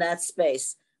in that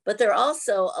space. But there are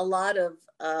also a lot of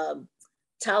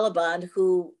Taliban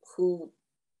who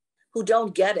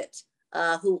don't get it,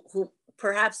 who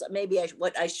perhaps maybe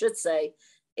what I should say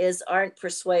is aren't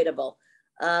persuadable.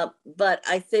 But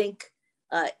I think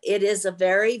it is a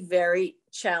very, very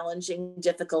challenging,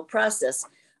 difficult process.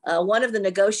 One of the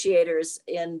negotiators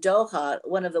in Doha,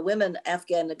 one of the women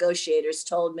Afghan negotiators,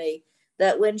 told me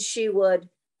that when she would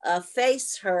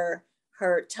face her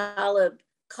Talib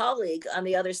colleague on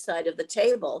the other side of the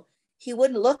table, he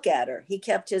wouldn't look at her. He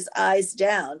kept his eyes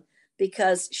down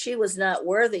because she was not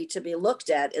worthy to be looked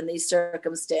at in these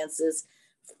circumstances,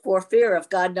 for fear of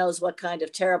God knows what kind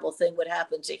of terrible thing would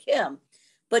happen to him.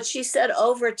 But she said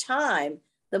over time,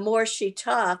 the more she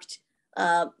talked,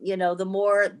 the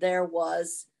more there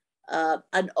was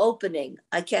an opening.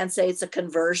 I can't say it's a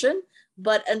conversion,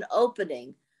 but an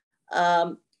opening.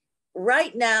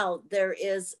 Right now, there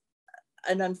is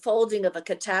an unfolding of a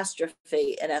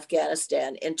catastrophe in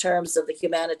Afghanistan in terms of the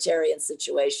humanitarian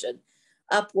situation.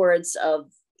 Upwards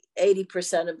of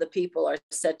 80% of the people are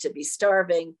said to be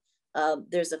starving.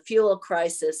 There's a fuel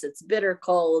crisis. It's bitter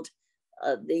cold.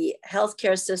 The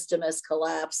healthcare system has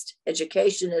collapsed.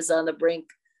 Education is on the brink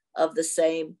of the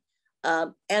same.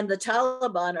 And the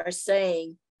Taliban are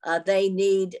saying they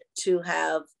need to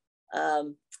have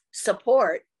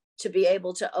support to be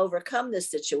able to overcome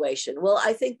this situation. Well,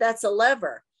 I think that's a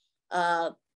lever.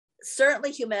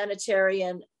 Certainly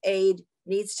humanitarian aid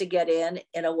needs to get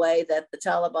in a way that the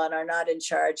Taliban are not in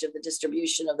charge of the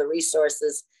distribution of the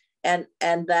resources, and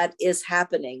that is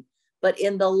happening. But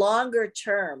in the longer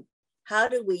term, how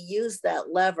do we use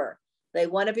that lever? They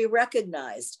want to be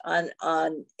recognized at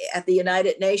the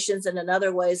United Nations and in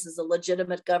other ways as a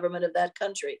legitimate government of that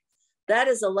country. That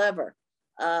is a lever.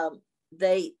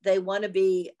 They want to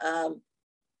be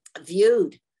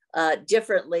viewed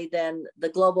differently than the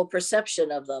global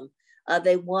perception of them.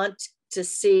 They want to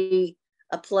see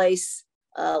a place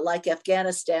like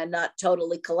Afghanistan not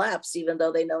totally collapse, even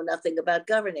though they know nothing about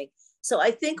governing. So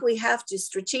I think we have to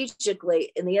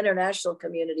strategically, in the international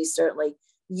community, certainly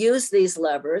use these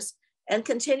levers and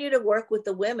continue to work with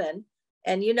the women.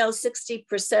 And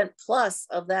 60% plus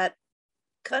of that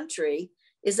country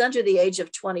is under the age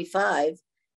of 25.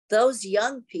 Those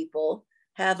young people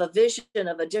have a vision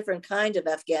of a different kind of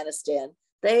Afghanistan.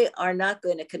 They are not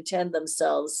going to contend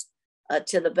themselves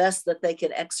to the best that they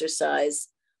can exercise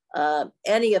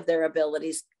any of their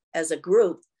abilities as a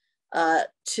group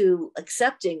to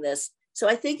accepting this. So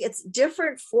I think it's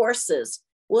different forces.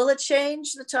 Will it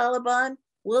change the Taliban?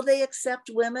 Will they accept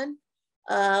women?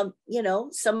 Some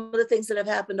of the things that have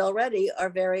happened already are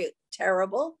very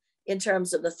terrible in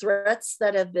terms of the threats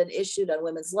that have been issued on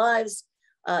women's lives,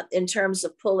 in terms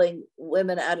of pulling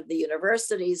women out of the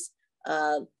universities,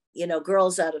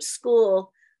 girls out of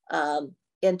school,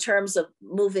 in terms of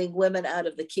moving women out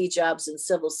of the key jobs in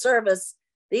civil service.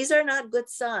 These are not good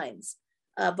signs,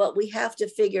 but we have to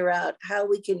figure out how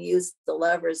we can use the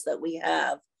levers that we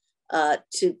have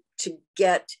to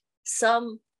get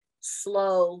some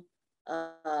slow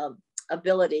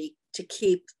ability to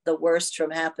keep the worst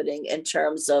from happening in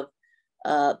terms of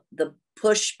the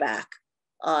pushback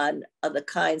on the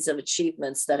kinds of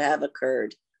achievements that have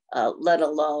occurred, let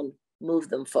alone move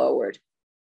them forward.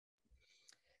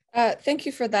 Thank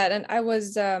you for that. And I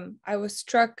was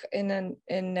struck in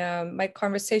my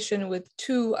conversation with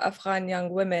two Afghan young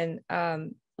women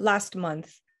last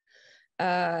month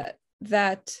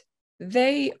that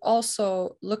they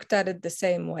also looked at it the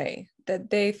same way, that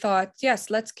they thought,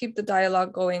 yes, let's keep the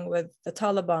dialogue going with the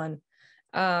Taliban,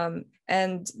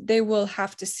 and they will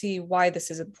have to see why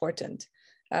this is important.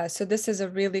 So this is a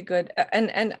really good,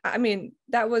 and I mean,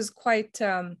 that was quite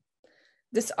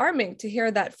disarming to hear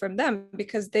that from them,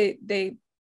 because they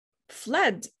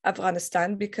fled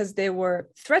Afghanistan because they were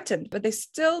threatened, but they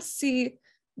still see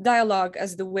dialogue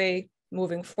as the way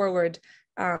moving forward.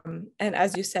 And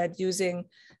as you said, using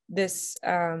this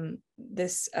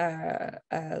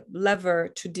lever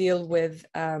to deal with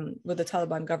the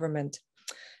Taliban government.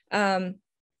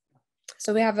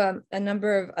 So we have a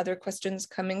number of other questions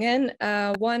coming in.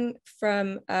 One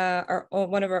from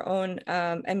one of our own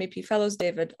MEP fellows,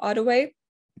 David Ottaway.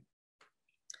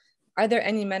 Are there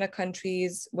any MENA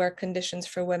countries where conditions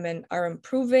for women are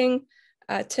improving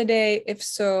today? If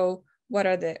so, what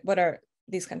are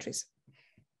these countries?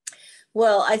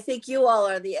 Well, I think you all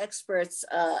are the experts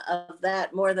of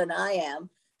that more than I am.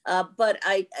 But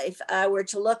if I were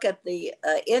to look at the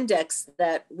index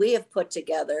that we have put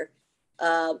together,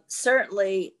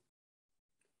 certainly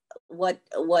what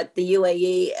the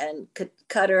UAE and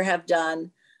Qatar have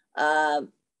done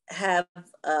have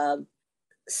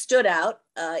stood out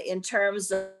in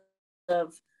terms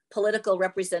of political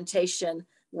representation,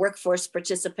 workforce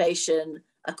participation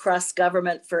across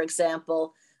government, for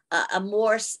example,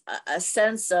 a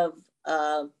sense of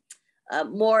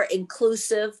more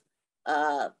inclusive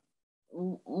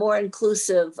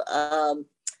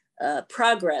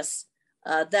progress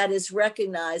that is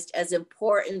recognized as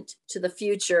important to the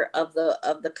future of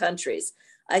the countries.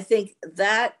 I think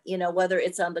that, you know, whether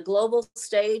it's on the global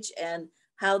stage and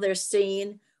how they're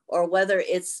seen, or whether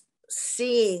it's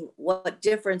seeing what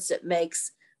difference it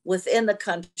makes within the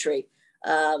country.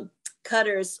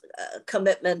 Qatar's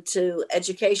commitment to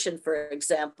education, for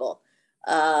example,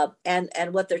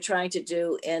 and what they're trying to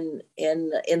do in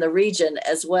the region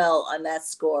as well on that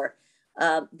score.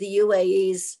 The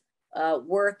UAE's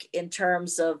work in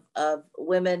terms of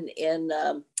women in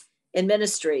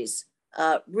ministries,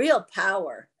 real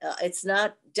power. It's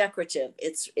not decorative.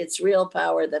 It's real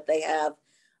power that they have,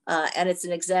 and it's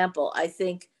an example. I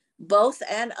think both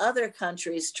and other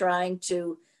countries trying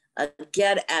to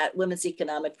get at women's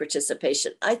economic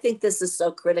participation. I think this is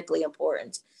so critically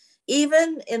important.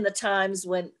 Even in the times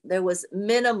when there was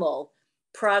minimal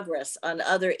progress on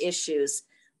other issues,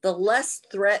 the less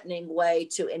threatening way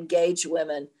to engage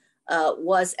women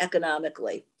was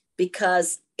economically,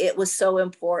 because it was so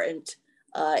important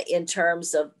in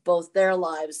terms of both their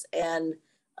lives and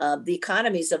the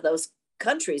economies of those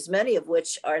countries, many of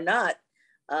which are not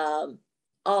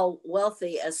all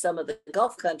wealthy as some of the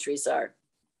Gulf countries are.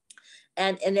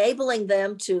 And enabling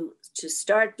them to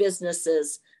start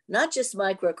businesses, not just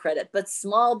microcredit, but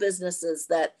small businesses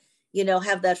that, you know,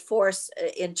 have that force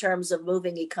in terms of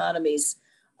moving economies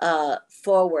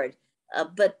forward.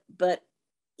 But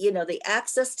you know, the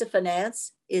access to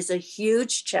finance is a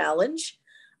huge challenge.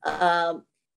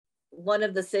 One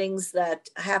of the things that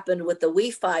happened with the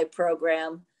Wi-Fi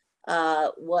program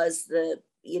was the,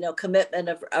 you know, commitment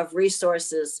of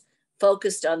resources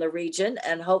focused on the region,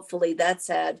 and hopefully that's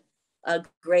had a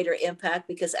greater impact,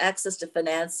 because access to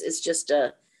finance is just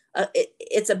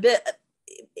it's a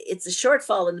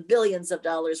shortfall in the billions of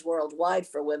dollars worldwide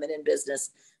for women in business,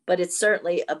 but it's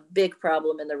certainly a big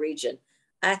problem in the region.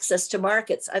 Access to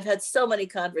markets. I've had so many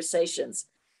conversations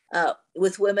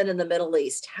with women in the Middle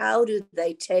East. How do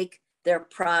they take their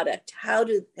product? How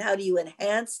do you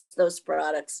enhance those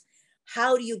products?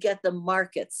 How do you get the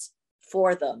markets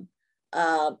for them?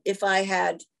 If I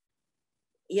had,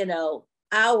 you know,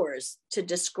 hours to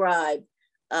describe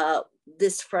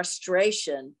this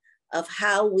frustration of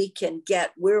how we can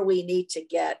get where we need to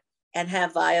get and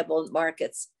have viable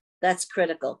markets, that's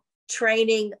critical.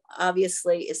 Training,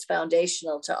 obviously, is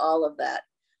foundational to all of that.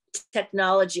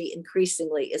 Technology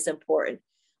increasingly is important.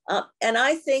 And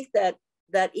I think that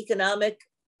economic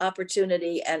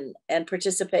opportunity and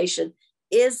participation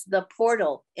is the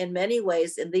portal in many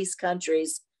ways in these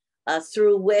countries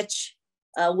through which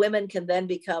women can then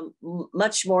become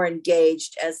much more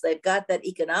engaged as they've got that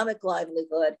economic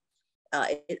livelihood.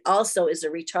 It also is a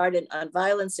retardant on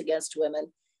violence against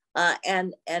women,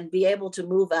 and be able to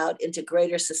move out into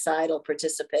greater societal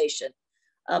participation.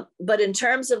 But in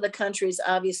terms of the countries,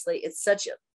 obviously, it's such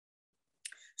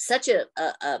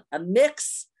a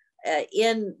mix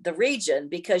in the region,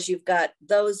 because you've got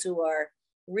those who are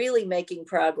really making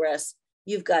progress.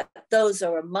 You've got those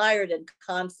who are mired in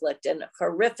conflict and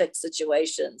horrific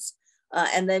situations.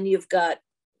 And then you've got,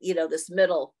 you know, this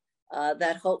middle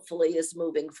that hopefully is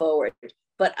moving forward.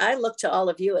 But I look to all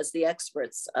of you as the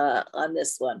experts on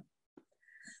this one.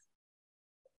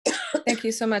 Thank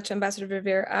you so much, Ambassador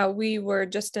Verveer. We were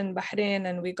just in Bahrain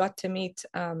and we got to meet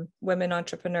women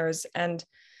entrepreneurs, and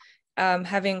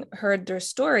having heard their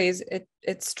stories,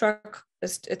 it struck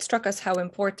us how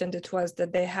important it was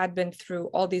that they had been through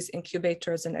all these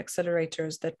incubators and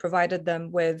accelerators that provided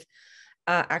them with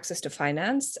access to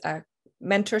finance,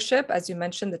 mentorship, as you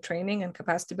mentioned, the training and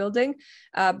capacity building,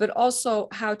 but also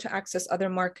how to access other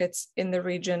markets in the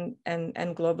region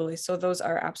and globally. So those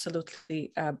are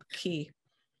absolutely key.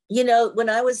 You know, when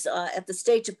I was at the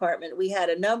State Department, we had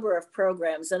a number of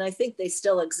programs, and I think they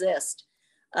still exist,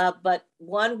 but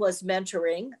one was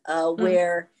mentoring,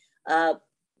 where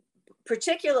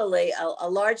particularly a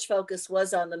large focus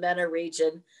was on the MENA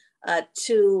region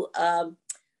to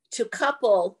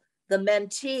couple the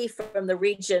mentee from the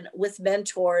region with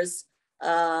mentors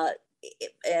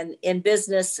and in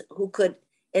business who could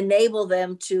enable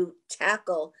them to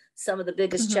tackle some of the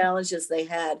biggest challenges they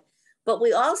had. But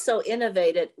we also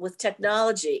innovated with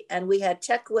technology, and we had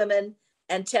tech women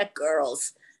and tech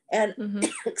girls. And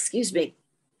excuse me,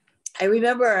 I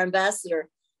remember our ambassador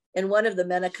in one of the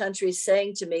MENA countries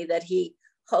saying to me that he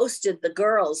hosted the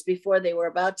girls before they were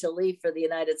about to leave for the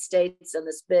United States on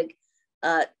this big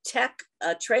tech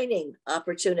training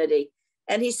opportunity.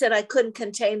 And he said, I couldn't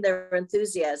contain their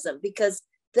enthusiasm because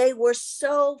they were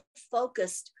so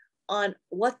focused on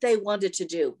what they wanted to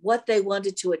do, what they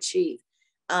wanted to achieve.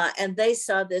 And they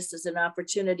saw this as an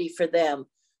opportunity for them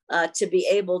to be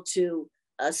able to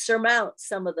surmount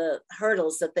some of the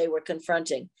hurdles that they were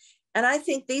confronting. And I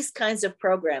think these kinds of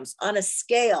programs on a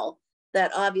scale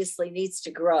that obviously needs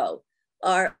to grow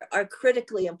are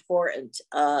critically important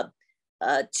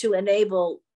to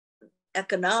enable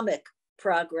economic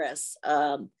progress,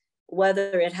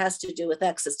 whether it has to do with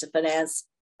access to finance,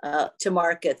 to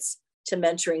markets, to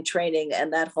mentoring, training,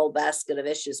 and that whole basket of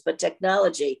issues. But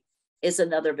technology is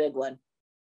another big one.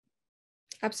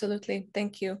 Absolutely,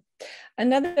 thank you.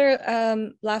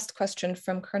 Another last question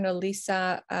from Colonel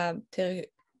Lisa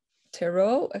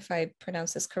Theroux, if I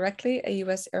pronounce this correctly, a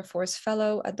U.S. Air Force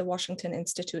Fellow at the Washington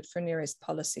Institute for Near East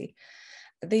Policy.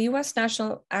 The U.S.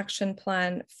 National Action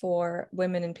Plan for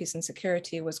Women in Peace and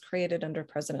Security was created under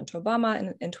President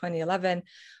Obama in 2011.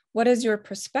 What is your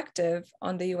perspective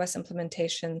on the U.S.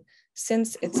 implementation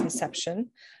since its inception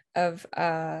of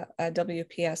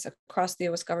WPS across the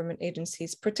U.S. government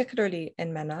agencies, particularly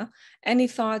in MENA? Any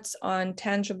thoughts on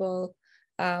tangible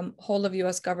whole of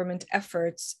U.S. government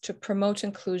efforts to promote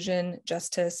inclusion,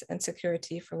 justice, and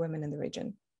security for women in the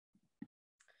region?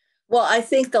 Well, I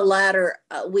think the latter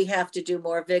we have to do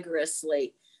more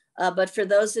vigorously. But for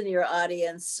those in your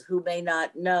audience who may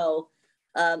not know,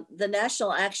 the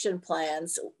national action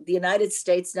plans, the United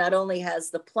States not only has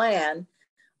the plan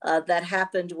that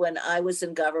happened when I was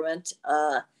in government,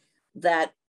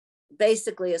 that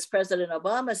basically, as President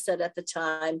Obama said at the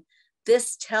time,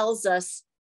 this tells us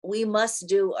we must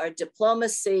do our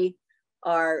diplomacy,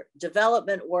 our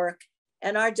development work,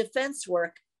 and our defense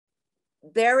work,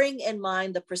 bearing in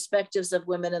mind the perspectives of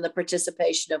women and the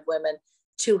participation of women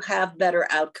to have better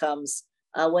outcomes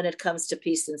when it comes to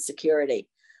peace and security.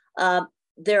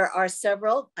 There are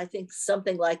several, I think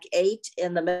something like 8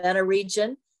 in the MENA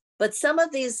region, but some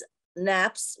of these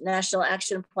NAPs, National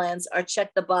Action Plans, are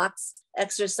check the box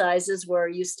exercises where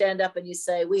you stand up and you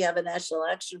say, we have a national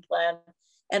action plan.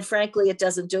 And frankly, it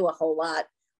doesn't do a whole lot.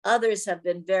 Others have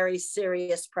been very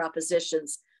serious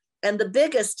propositions. And the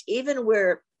biggest, even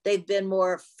where they've been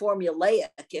more formulaic,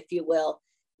 if you will,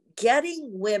 getting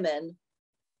women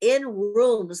in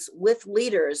rooms with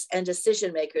leaders and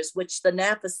decision makers, which the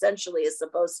NAP essentially is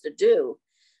supposed to do,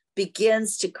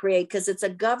 begins to create, because it's a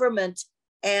government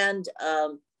and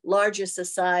larger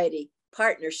society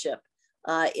partnership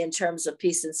in terms of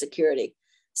peace and security.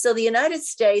 So the United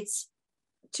States,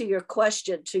 to your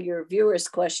question, to your viewer's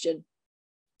question,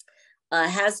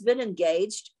 has been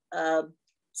engaged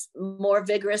more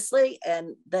vigorously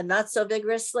and then not so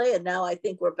vigorously. And now I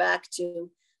think we're back to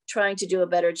trying to do a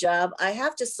better job. I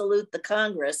have to salute the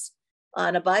Congress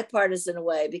on a bipartisan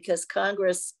way, because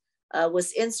Congress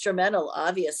was instrumental,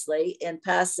 obviously, in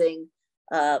passing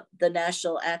the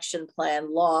National Action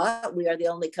Plan law. We are the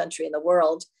only country in the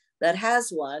world that has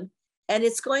one. And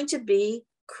it's going to be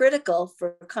critical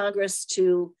for Congress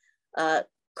to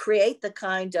create the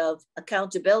kind of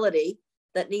accountability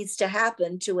that needs to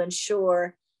happen to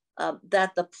ensure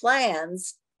that the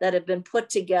plans that have been put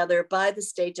together by the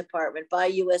State Department,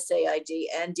 by USAID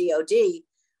and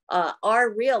DOD are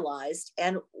realized.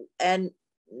 And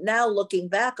now looking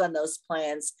back on those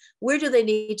plans, where do they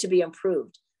need to be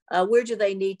improved? Where do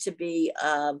they need to be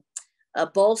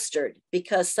bolstered?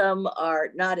 Because some are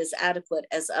not as adequate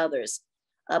as others.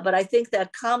 But I think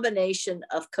that combination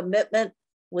of commitment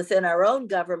within our own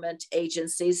government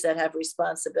agencies that have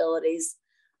responsibilities,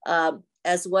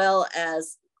 as well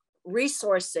as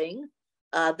resourcing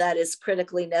that is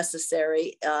critically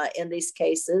necessary in these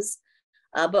cases,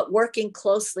 but working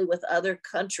closely with other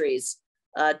countries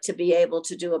to be able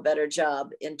to do a better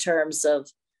job in terms of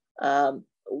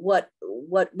what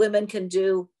women can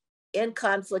do in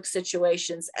conflict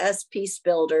situations as peace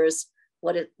builders,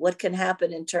 what can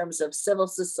happen in terms of civil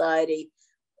society,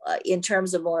 in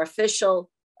terms of more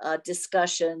official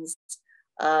discussions,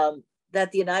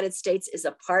 that the United States is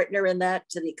a partner in that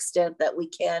to the extent that we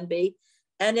can be.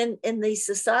 And in the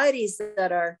societies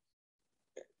that are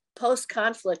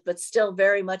post-conflict, but still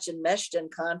very much enmeshed in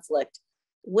conflict,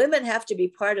 women have to be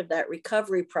part of that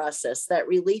recovery process, that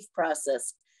relief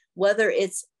process, whether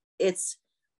it's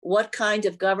what kind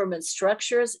of government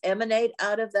structures emanate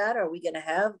out of that. Are we going to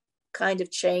have kind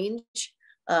of change?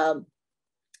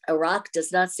 Iraq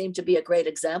does not seem to be a great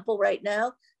example right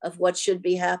now of what should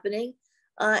be happening.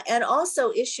 And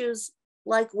also issues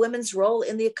like women's role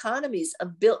in the economies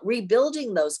of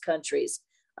rebuilding those countries.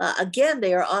 Again,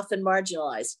 they are often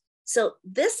marginalized. So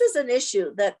this is an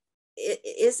issue that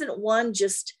isn't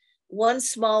just one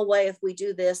small way. If we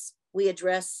do this, we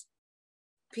address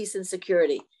peace and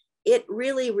security. It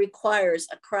really requires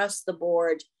across the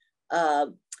board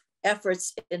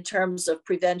efforts in terms of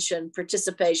prevention,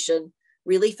 participation,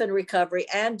 relief and recovery,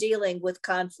 and dealing with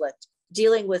conflict,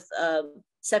 dealing with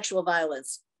sexual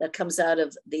violence that comes out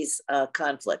of these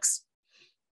conflicts.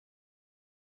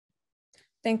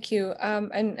 Thank you.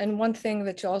 And one thing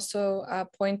that you also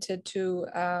pointed to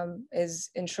is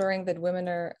ensuring that women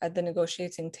are at the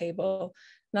negotiating table,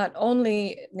 not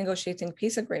only negotiating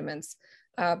peace agreements,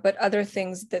 but other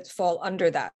things that fall under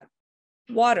that.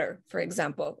 Water, for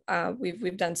example.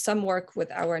 We've done some work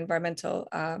with our environmental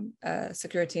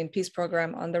security and peace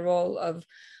program on the role of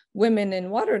women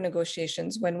in water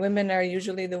negotiations. When women are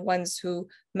usually the ones who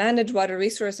manage water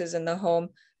resources in the home,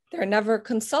 they're never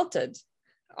consulted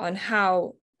on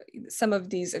how some of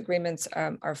these agreements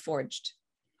are forged.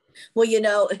 Well, you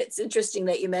know, it's interesting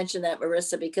that you mentioned that,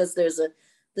 Merissa, because there's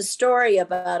the story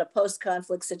about a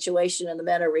post-conflict situation in the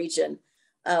MENA region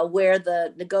where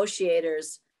the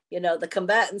negotiators, you know, the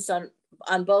combatants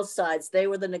on both sides, they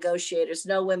were the negotiators,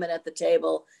 no women at the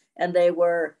table, and they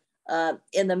were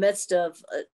in the midst of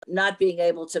not being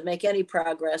able to make any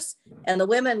progress. And the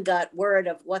women got word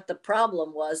of what the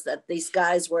problem was, that these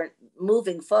guys weren't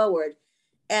moving forward.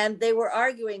 And they were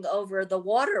arguing over the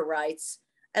water rights.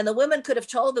 And the women could have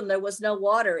told them there was no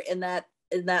water in that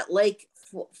lake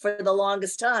for the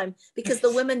longest time because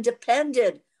the women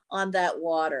depended on that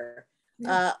water.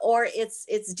 Or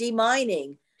it's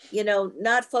demining, you know,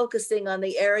 not focusing on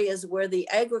the areas where the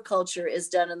agriculture is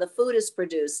done and the food is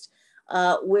produced,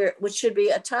 which should be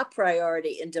a top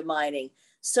priority in demining.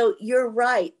 So you're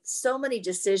right, so many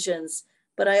decisions,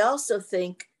 but I also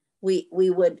think we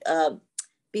would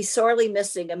be sorely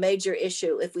missing a major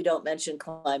issue if we don't mention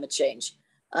climate change,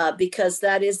 because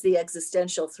that is the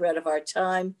existential threat of our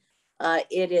time.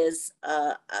 It is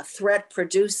a threat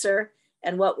producer,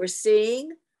 and what we're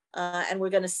seeing, and we're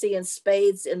going to see in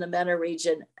spades in the MENA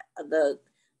region, the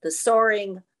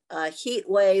soaring heat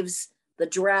waves, the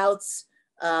droughts,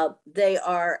 they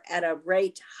are at a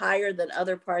rate higher than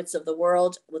other parts of the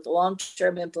world with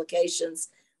long-term implications.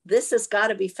 This has got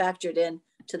to be factored in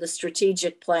to the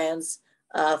strategic plans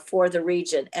for the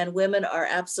region, and women are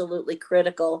absolutely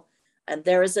critical. And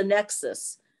there is a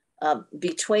nexus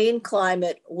between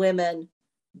climate, women,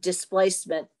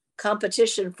 displacement,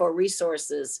 competition for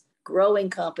resources, growing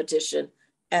competition,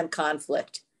 and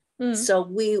conflict. So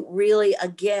we really,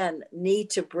 again, need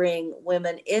to bring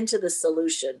women into the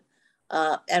solution,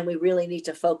 and we really need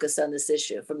to focus on this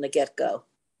issue from the get-go.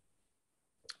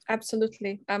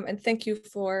 Absolutely, and thank you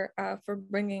for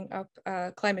bringing up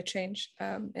climate change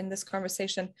in this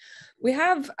conversation. We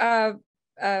have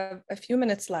a few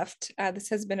minutes left. This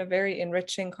has been a very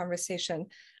enriching conversation.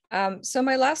 So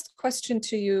my last question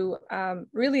to you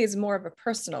really is more of a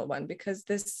personal one, because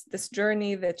this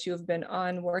journey that you've been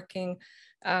on working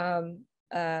on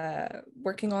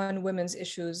women's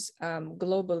issues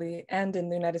globally and in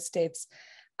the United States,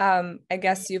 I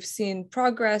guess you've seen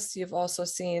progress, you've also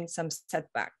seen some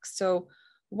setbacks. So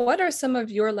what are some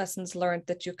of your lessons learned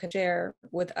that you can share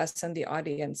with us and the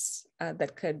audience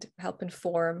that could help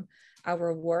inform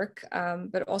our work,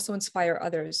 but also inspire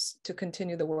others to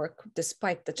continue the work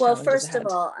despite the challenges Well, first ahead?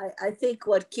 of all, I think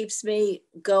what keeps me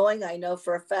going, I know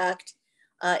for a fact,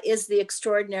 is the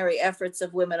extraordinary efforts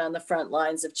of women on the front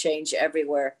lines of change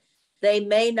everywhere. They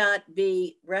may not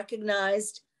be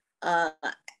recognized,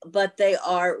 but they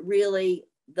are really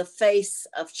the face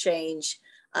of change.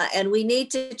 And we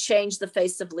need to change the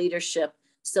face of leadership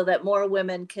so that more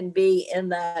women can be in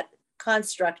that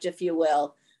construct, if you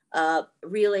will,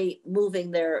 really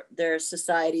moving their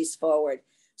societies forward.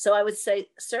 So I would say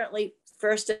certainly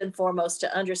first and foremost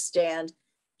to understand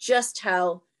just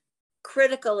how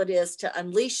critical it is to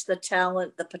unleash the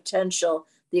talent, the potential,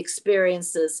 the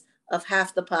experiences of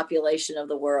half the population of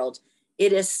the world.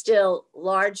 It is still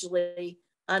largely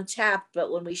untapped,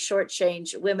 but when we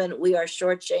shortchange women, we are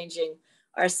shortchanging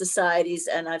our societies.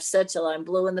 And I've said till I'm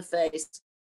blue in the face,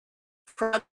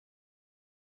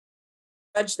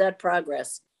 that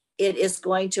progress, it is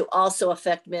going to also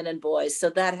affect men and boys. So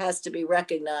that has to be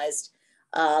recognized,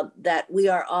 that we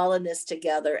are all in this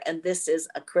together, and this is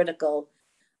a critical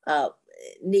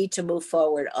need to move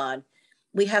forward on.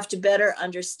 We have to better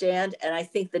understand, and I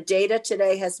think the data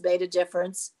today has made a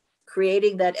difference.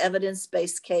 Creating that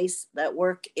evidence-based case, that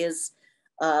work is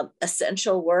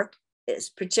essential work, is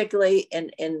particularly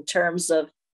in terms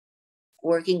of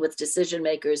working with decision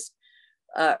makers,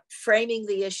 framing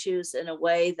the issues in a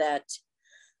way that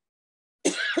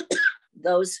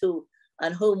those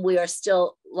on whom we are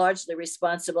still largely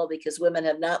responsible, because women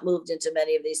have not moved into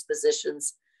many of these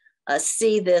positions,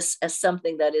 see this as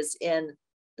something that is in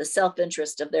the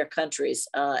self-interest of their countries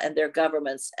and their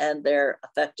governments and their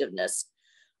effectiveness.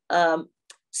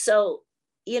 So,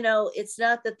 it's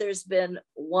not that there's been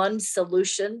one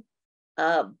solution,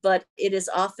 but it is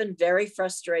often very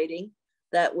frustrating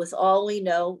that with all we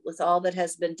know, with all that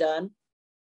has been done,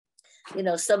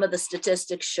 some of the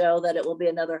statistics show that it will be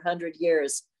another 100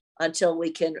 years until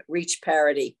we can reach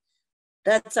parity.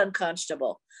 That's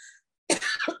unconscionable.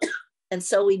 And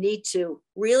so we need to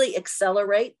really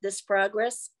accelerate this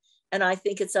progress. And I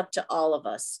think it's up to all of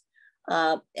us.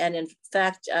 And in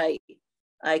fact, I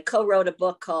co-wrote a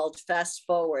book called Fast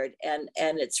Forward, and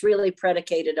it's really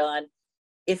predicated on,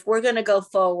 if we're going to go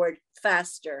forward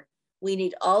faster, we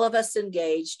need all of us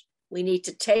engaged. We need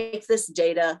to take this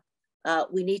data.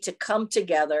 We need to come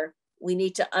together. We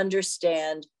need to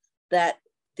understand that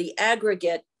the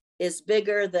aggregate is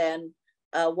bigger than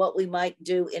what we might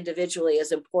do individually,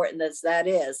 as important as that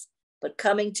is, but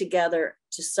coming together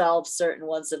to solve certain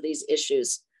ones of these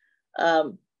issues.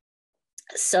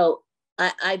 So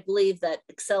I believe that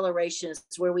acceleration is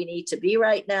where we need to be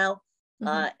right now.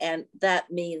 And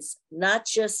that means not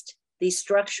just these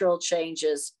structural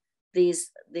changes,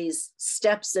 these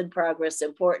steps in progress,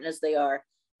 important as they are,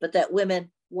 but that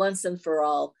women once and for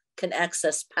all can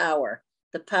access power,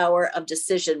 the power of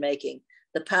decision-making,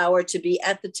 the power to be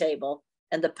at the table,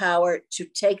 and the power to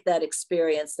take that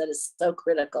experience that is so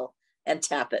critical and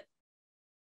tap it.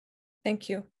 Thank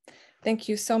you. Thank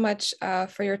you so much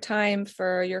for your time,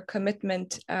 for your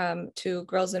commitment to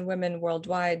girls and women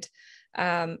worldwide,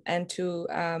 and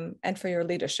for your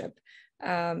leadership.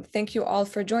 Thank you all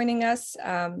for joining us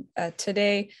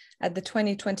today at the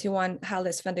 2021 Haleh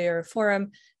Esfandiari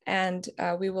Forum, and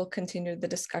we will continue the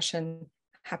discussion.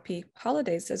 Happy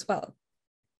holidays as well.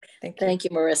 Thank you. Thank you,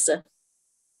 Merissa.